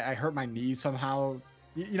 I hurt my knee somehow.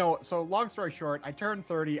 So long story short, I turned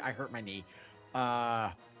 30. I hurt my knee.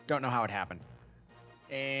 Don't know how it happened.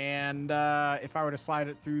 And if I were to slide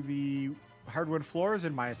it through the hardwood floors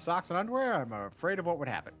in my socks and underwear, I'm afraid of what would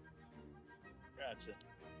happen.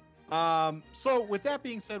 Gotcha. So with that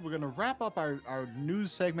being said, we're going to wrap up our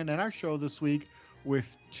news segment and our show this week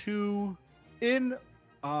with two in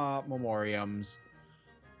memoriams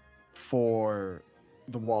for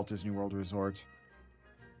the Walt Disney World Resort.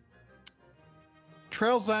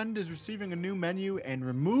 Trail's End is receiving a new menu, and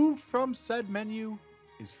removed from said menu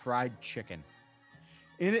is fried chicken.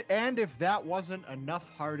 And if that wasn't enough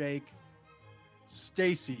heartache,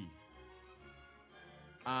 Stacy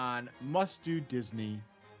on Must Do Disney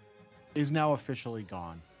is now officially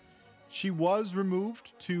gone. She was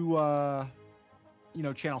removed to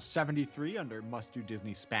channel 73 under Must Do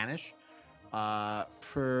Disney Spanish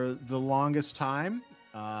for the longest time.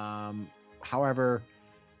 However,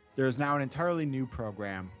 there is now an entirely new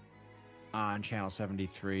program on channel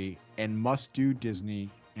 73, and Must Do Disney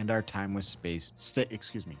and our time with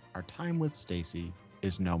our time with Stacy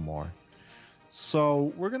is no more.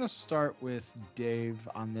 So we're gonna start with Dave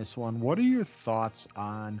on this one. What are your thoughts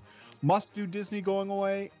on Must Do Disney going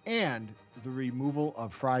away and the removal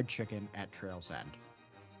of fried chicken at Trail's End?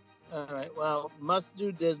 All right. Well, Must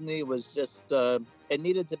Do Disney was just it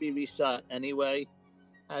needed to be reshot anyway.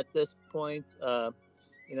 At this point,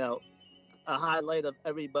 you know, a highlight of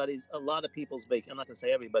a lot of people's vacation. I'm not gonna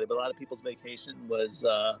say everybody, but a lot of people's vacation was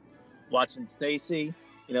watching Stacy.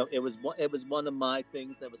 You know, it was one of my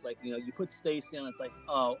things that was like, you know, you put Stacy on, it's like,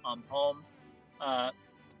 oh, I'm home.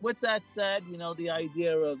 With that said, you know, the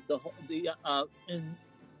idea of in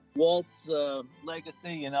Walt's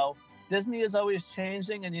legacy, you know, Disney is always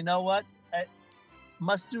changing, and you know what?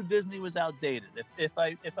 Must Do Disney was outdated. If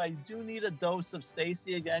I do need a dose of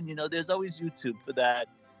Stacy again, you know, there's always YouTube for that,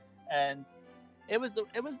 and it was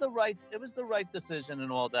the right decision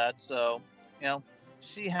and all that. So, you know,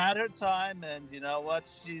 she had her time, and you know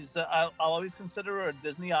what? I'll always consider her a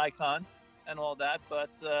Disney icon and all that. But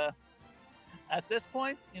at this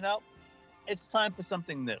point, you know, it's time for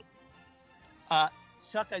something new.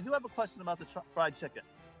 Chuck, I do have a question about the fried chicken.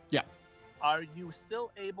 Yeah. Are you still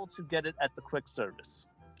able to get it at the quick service?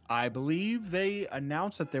 I believe they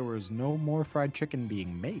announced that there was no more fried chicken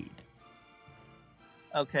being made.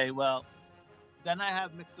 Okay, well, then I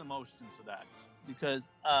have mixed emotions for that because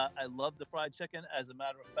I love the fried chicken. As a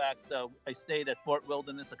matter of fact, I stayed at Fort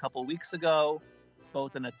Wilderness a couple weeks ago,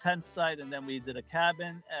 both in a tent site and then we did a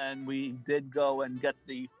cabin, and we did go and get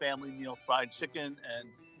the family meal fried chicken, and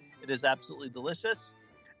it is absolutely delicious.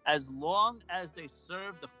 As long as they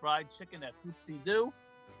serve the fried chicken at Hoop-Dee-Doo,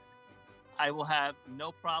 I will have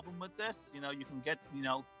no problem with this. You know, you can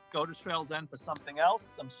go to Trail's End for something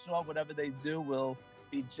else. I'm sure whatever they do will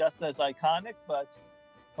be just as iconic, but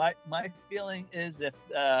my feeling is if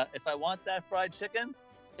I want that fried chicken,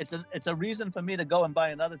 it's a reason for me to go and buy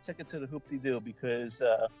another ticket to the Hoop-Dee-Doo because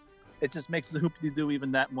it just makes the Hoop-Dee-Doo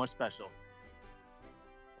even that more special.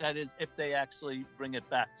 That is, if they actually bring it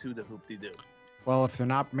back to the Hoop-Dee-Doo. Well, if they're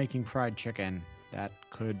not making fried chicken, that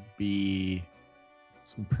could be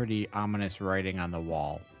some pretty ominous writing on the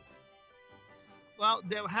wall. Well,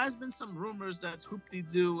 there has been some rumors that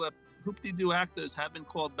Hoop-Dee-Doo actors have been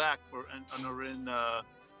called back and are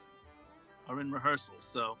in rehearsal.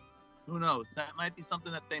 So, who knows? That might be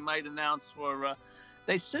something that they might announce for.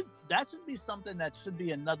 That should be something that should be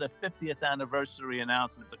another 50th anniversary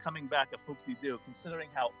announcement. The coming back of Hoop-Dee-Doo, considering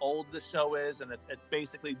how old the show is, and it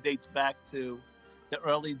basically dates back to the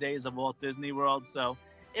early days of Walt Disney World. So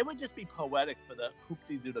it would just be poetic for the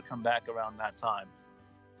Hoop-Dee-Doo to come back around that time.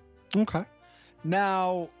 Okay.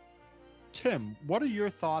 Now, Tim, what are your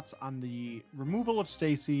thoughts on the removal of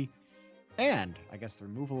Stacy and, I guess, the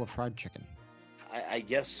removal of fried chicken? I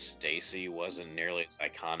guess Stacy wasn't nearly as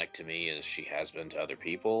iconic to me as she has been to other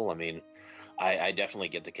people. I mean, I definitely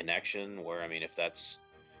get the connection where, I mean, if that's,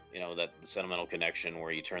 you know, that sentimental connection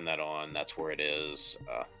where you turn that on, that's where it is.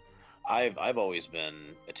 I've always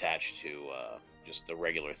been attached to just the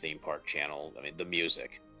regular theme park channel. I mean, the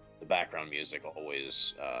music, the background music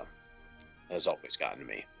always has always gotten to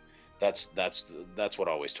me. That's what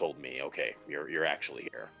always told me, okay, you're actually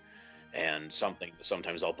here. And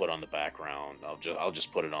sometimes I'll put on the background. I'll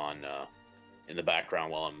just put it on in the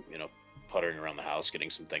background while I'm, you know, puttering around the house getting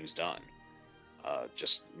some things done.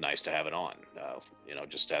 Just nice to have it on. You know,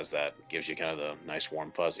 just as that gives you kind of the nice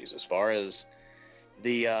warm fuzzies. As far as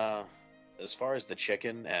the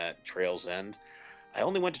chicken at Trail's End, I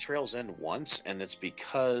only went to Trail's End once, and it's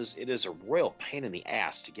because it is a royal pain in the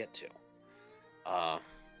ass to get to,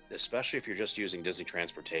 especially if you're just using Disney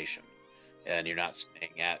transportation and you're not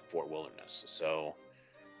staying at Fort Wilderness. So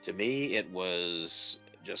to me, it was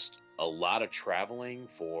just a lot of traveling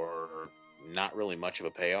for not really much of a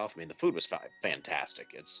payoff. I mean, the food was fantastic.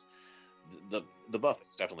 It's the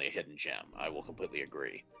buffet's definitely a hidden gem. I will completely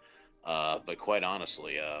agree. But quite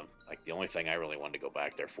honestly, like the only thing I really wanted to go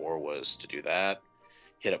back there for was to do that,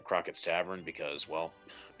 hit up Crockett's Tavern because, well,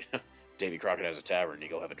 Davy Crockett has a tavern. You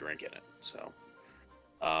go have a drink in it. So,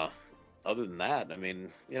 other than that, I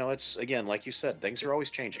mean, you know, it's, again, like you said, things are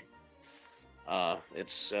always changing.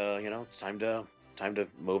 It's you know, it's time to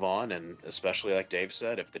move on, and especially like Dave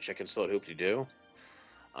said, if the chicken's still at Hoop-Dee-Doo,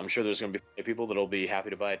 I'm sure there's going to be people that'll be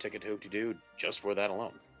happy to buy a ticket to Hoop-Dee-Doo just for that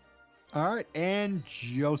alone. All right, and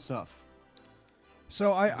Joseph.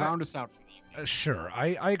 So round us out. Sure,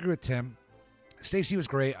 I agree with Tim. Stacy was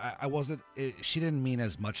great. She didn't mean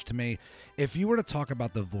as much to me. If you were to talk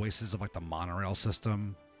about the voices of like the monorail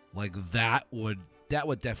system, like that would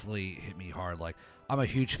definitely hit me hard. Like, I'm a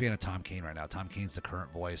huge fan of Tom Kane right now. Tom Kane's the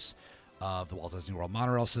current voice. of the Walt Disney World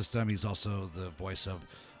monorail system. He's also the voice of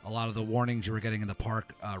a lot of the warnings you were getting in the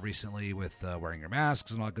park recently with wearing your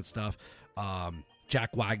masks and all that good stuff.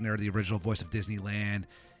 Jack Wagner, the original voice of Disneyland.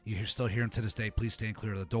 You still hear him to this day, please stand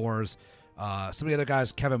clear of the doors. Some of the other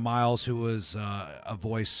guys, Kevin Miles, who was a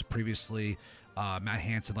voice previously, Matt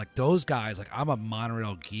Hansen, like those guys, like I'm a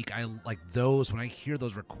monorail geek. I like those. When I hear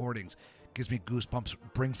those recordings, it gives me goosebumps,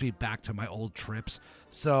 brings me back to my old trips.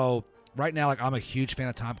 So right now, like I'm a huge fan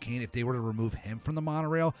of Tom Kane. If they were to remove him from the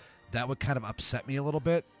monorail, that would kind of upset me a little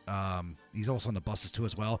bit. He's also on the buses too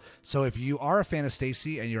as well. So if you are a fan of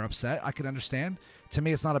Stacy and you're upset, I can understand. To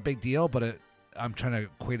me, it's not a big deal, but I'm trying to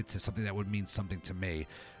equate it to something that would mean something to me.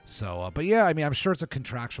 So, but yeah, I mean, I'm sure it's a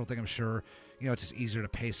contractual thing. I'm sure, it's just easier to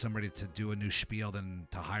pay somebody to do a new spiel than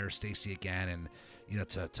to hire Stacy again and,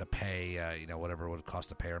 to pay, whatever it would cost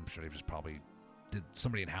to pay her. I'm sure they just probably did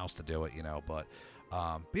somebody in-house to do it, but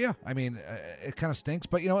yeah, I mean, it kind of stinks.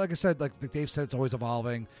 But, like I said, like Dave said, it's always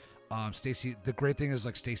evolving. Stacy, the great thing is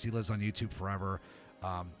like Stacy lives on YouTube forever.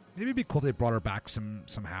 Maybe it'd be cool if they brought her back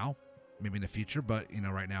somehow, maybe in the future, but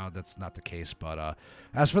right now that's not the case. But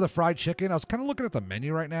as for the fried chicken, I was kind of looking at the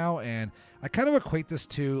menu right now, and I kind of equate this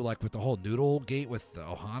to like with the whole noodle gate with the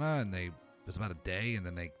Ohana, and it was about a day, and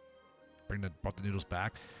then they brought the noodles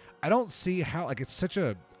back. I don't see how, like, it's such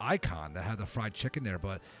a icon that had the fried chicken there,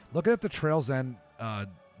 but looking at the Trails End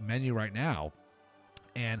menu right now,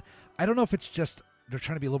 and I don't know if it's just they're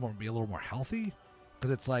trying to be a little more healthy,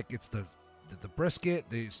 because it's like it's the brisket,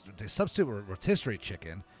 they substitute rotisserie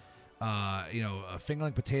chicken,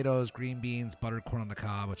 fingerling potatoes, green beans, buttered corn on the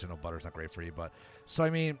cob, which I know butter's not great for you, but so I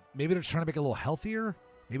mean maybe they're trying to make it a little healthier.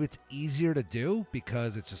 Maybe it's easier to do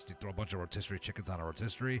because it's just you throw a bunch of rotisserie chickens on a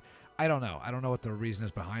rotisserie. I don't know what the reason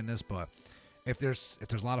is behind this, but if there's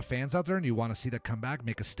a lot of fans out there and you want to see that come back,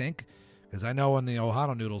 make a stink, because I know when the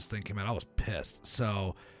Ohana noodles thing came out, I was pissed.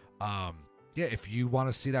 So yeah, if you want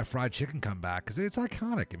to see that fried chicken come back, because it's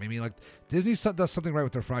iconic. I mean, like Disney does something right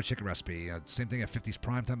with their fried chicken recipe. Same thing at 50s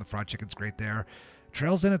Primetime. The fried chicken's great there.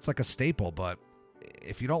 Trails End, it's like a staple, but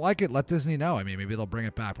if you don't like it, let Disney know. I mean, maybe they'll bring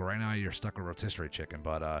it back. But right now, you're stuck with rotisserie chicken.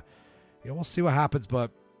 But yeah, we'll see what happens.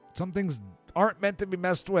 But some things aren't meant to be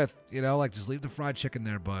messed with. Like just leave the fried chicken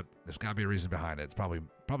there. But there's got to be a reason behind it. It's probably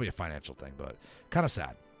a financial thing, but kind of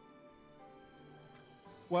sad.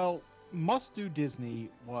 Well, Must Do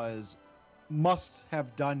Disney was Must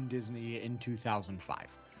Have Done Disney in 2005.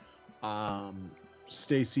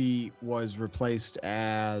 Stacy was replaced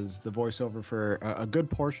as the voiceover for a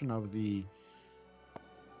good portion of the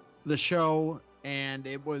show, and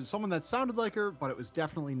it was someone that sounded like her, but it was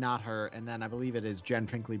definitely not her. And then I believe it is Jen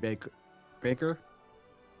Finkley Baker,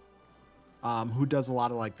 who does a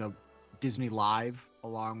lot of like the Disney Live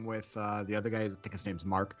along with the other guy. I think his name's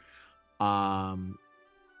Mark.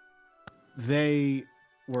 They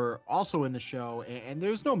were also in the show, and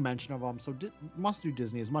there's no mention of them. So Must Do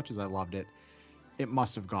Disney, as much as I loved it, it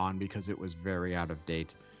must have gone because it was very out of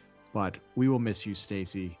date. But we will miss you,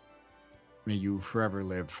 Stacy. May you forever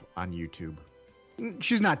live on YouTube.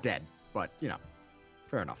 She's not dead, but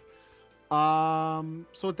fair enough.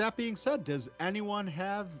 So with that being said, does anyone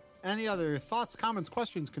have any other thoughts, comments,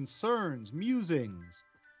 questions, concerns, musings?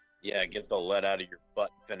 Yeah, get the lead out of your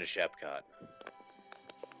butt and finish Epcot.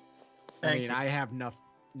 I have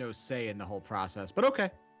no say in the whole process, but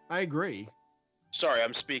okay, I agree. Sorry,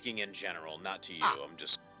 I'm speaking in general, not to you. I'm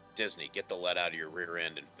just Disney. Get the lead out of your rear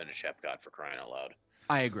end and finish Epcot, for crying out loud.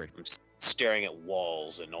 I agree. I'm staring at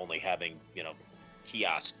walls and only having,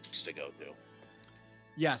 kiosks to go to.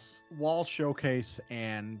 Yes, Wall Showcase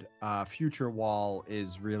and Future Wall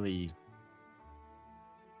is really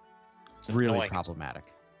annoying. Problematic.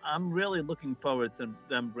 I'm really looking forward to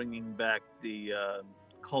them bringing back the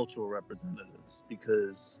cultural representatives,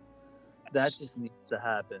 because that just needs to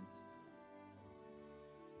happen.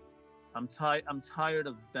 I'm tired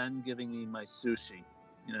of Ben giving me my sushi,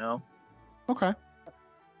 Okay.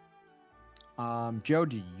 Joe,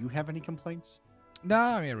 do you have any complaints? No,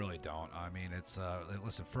 I really don't. I mean, it's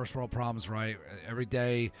listen, first world problems, right? Every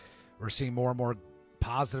day we're seeing more and more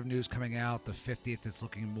positive news coming out. The 50th is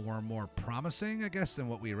looking more and more promising, I guess, than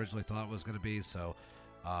what we originally thought it was going to be. So,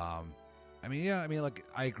 I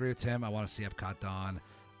I agree with Tim. I want to see Epcot done.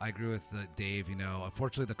 I agree with Dave.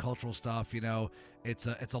 Unfortunately, the cultural stuff, it's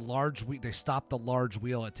a large wheel. They stopped the large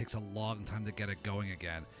wheel. It takes a long time to get it going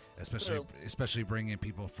again, especially bringing in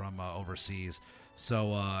people from overseas.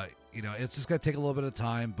 So, it's just going to take a little bit of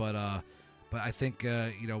time. But I think,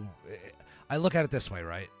 I look at it this way,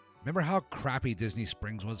 right? Remember how crappy Disney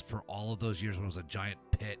Springs was for all of those years when it was a giant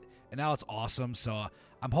pit, and now it's awesome. So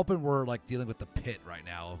I'm hoping we're like dealing with the pit right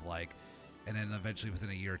now of like, and then eventually within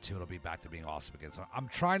a year or two it'll be back to being awesome again. So I'm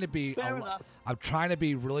trying to be enough. I'm trying to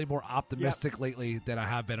be really more optimistic lately than I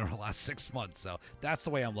have been over the last 6 months. So that's the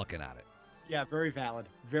way I'm looking at it. Yeah, very valid.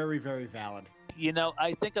 Very, very valid. You know,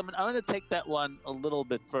 I think I'm going to take that one a little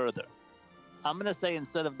bit further. I'm going to say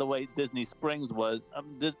instead of the way Disney Springs was,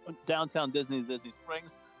 downtown Disney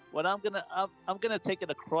Springs, what I'm gonna take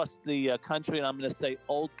it across the country, and I'm going to say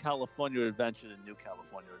Old California Adventure to New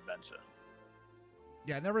California Adventure.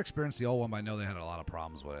 Yeah, I never experienced the old one, but I know they had a lot of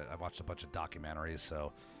problems with it. I watched a bunch of documentaries,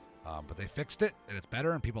 so but they fixed it, and it's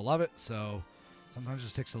better, and people love it. So sometimes it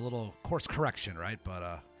just takes a little course correction, right?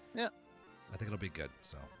 But yeah, I think it'll be good.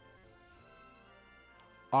 So.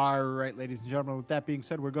 All right, ladies and gentlemen, with that being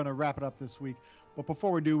said, we're going to wrap it up this week. But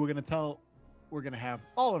before we do, we're going to have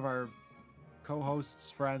all of our co-hosts,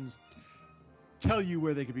 friends, tell you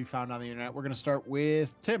where they can be found on the internet. We're going to start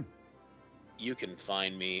with Tim. You can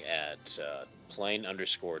find me at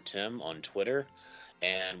plain_Tim on Twitter.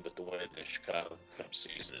 And with the way the Chicago Cup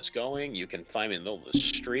season is going, you can find me in the middle of the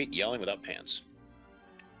street yelling without pants.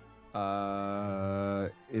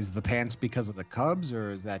 Is the pants because of the Cubs,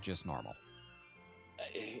 or is that just normal?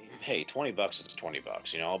 Hey, $20 is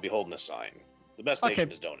 $20. You know, I'll be holding a sign. The best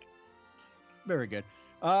nation is donate. Very good.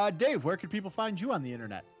 Dave, where can people find you on the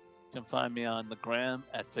internet? You can find me on the gram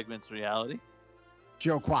at Figments Reality.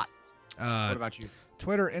 Joe Quat. What about you?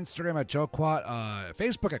 Twitter, Instagram at Joe Quat,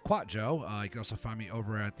 Facebook at Quat Joe. You can also find me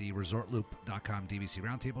over at the resortloop.com DVC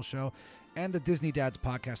Roundtable Show and the Disney Dads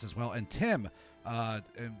podcast as well. And Tim, and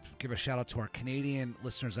give a shout out to our Canadian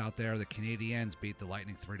listeners out there. The Canadiens beat the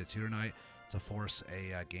Lightning 3-2 tonight to force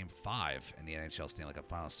a Game 5 in the NHL Stanley Cup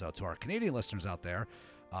Finals. So to our Canadian listeners out there,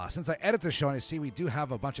 since I edit the show and I see we do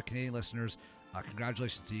have a bunch of Canadian listeners,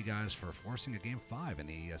 congratulations to you guys for forcing a Game 5 in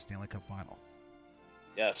the Stanley Cup Final.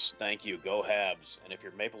 Yes, thank you. Go Habs. And if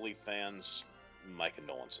you're Maple Leaf fans, my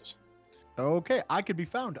condolences. Okay, I could be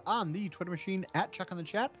found on the Twitter machine at Chuck on the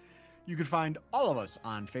Chat. You can find all of us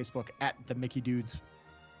on Facebook at The Mickey Dudes.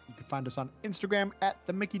 You can find us on Instagram at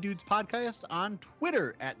The Mickey Dudes Podcast, on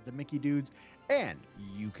Twitter at The Mickey Dudes, and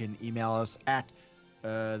you can email us at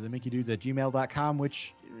themickeydudes@gmail.com,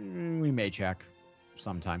 which we may check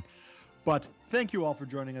sometime. But thank you all for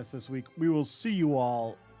joining us this week. We will see you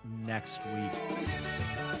all next week.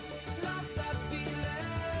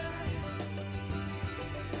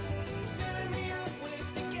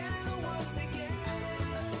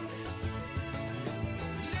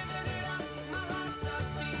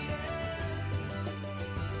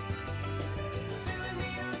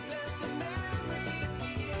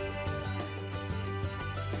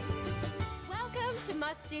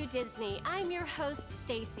 Must Do Disney. I'm your host,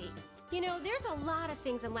 Stacy. You know, there's a lot of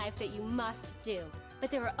things in life that you must do, but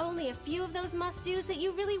there are only a few of those must-dos that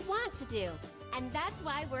you really want to do. And that's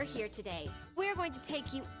why we're here today. We're going to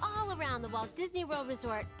take you all around the Walt Disney World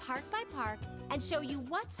Resort, park by park, and show you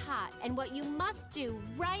what's hot and what you must do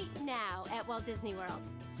right now at Walt Disney World.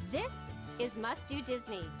 This is Must Do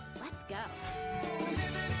Disney. Let's go.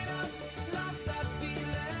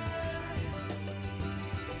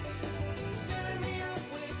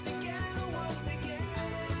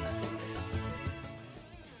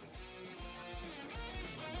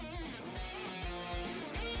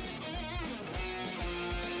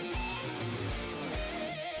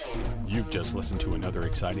 You've just listened to another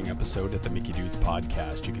exciting episode of the Mickey Dudes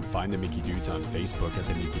Podcast. You can find the Mickey Dudes on Facebook at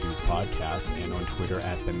the Mickey Dudes Podcast and on Twitter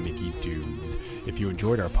at the Mickey Dudes. If you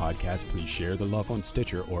enjoyed our podcast, please share the love on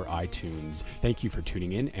Stitcher or iTunes. Thank you for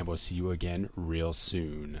tuning in, and we'll see you again real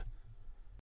soon.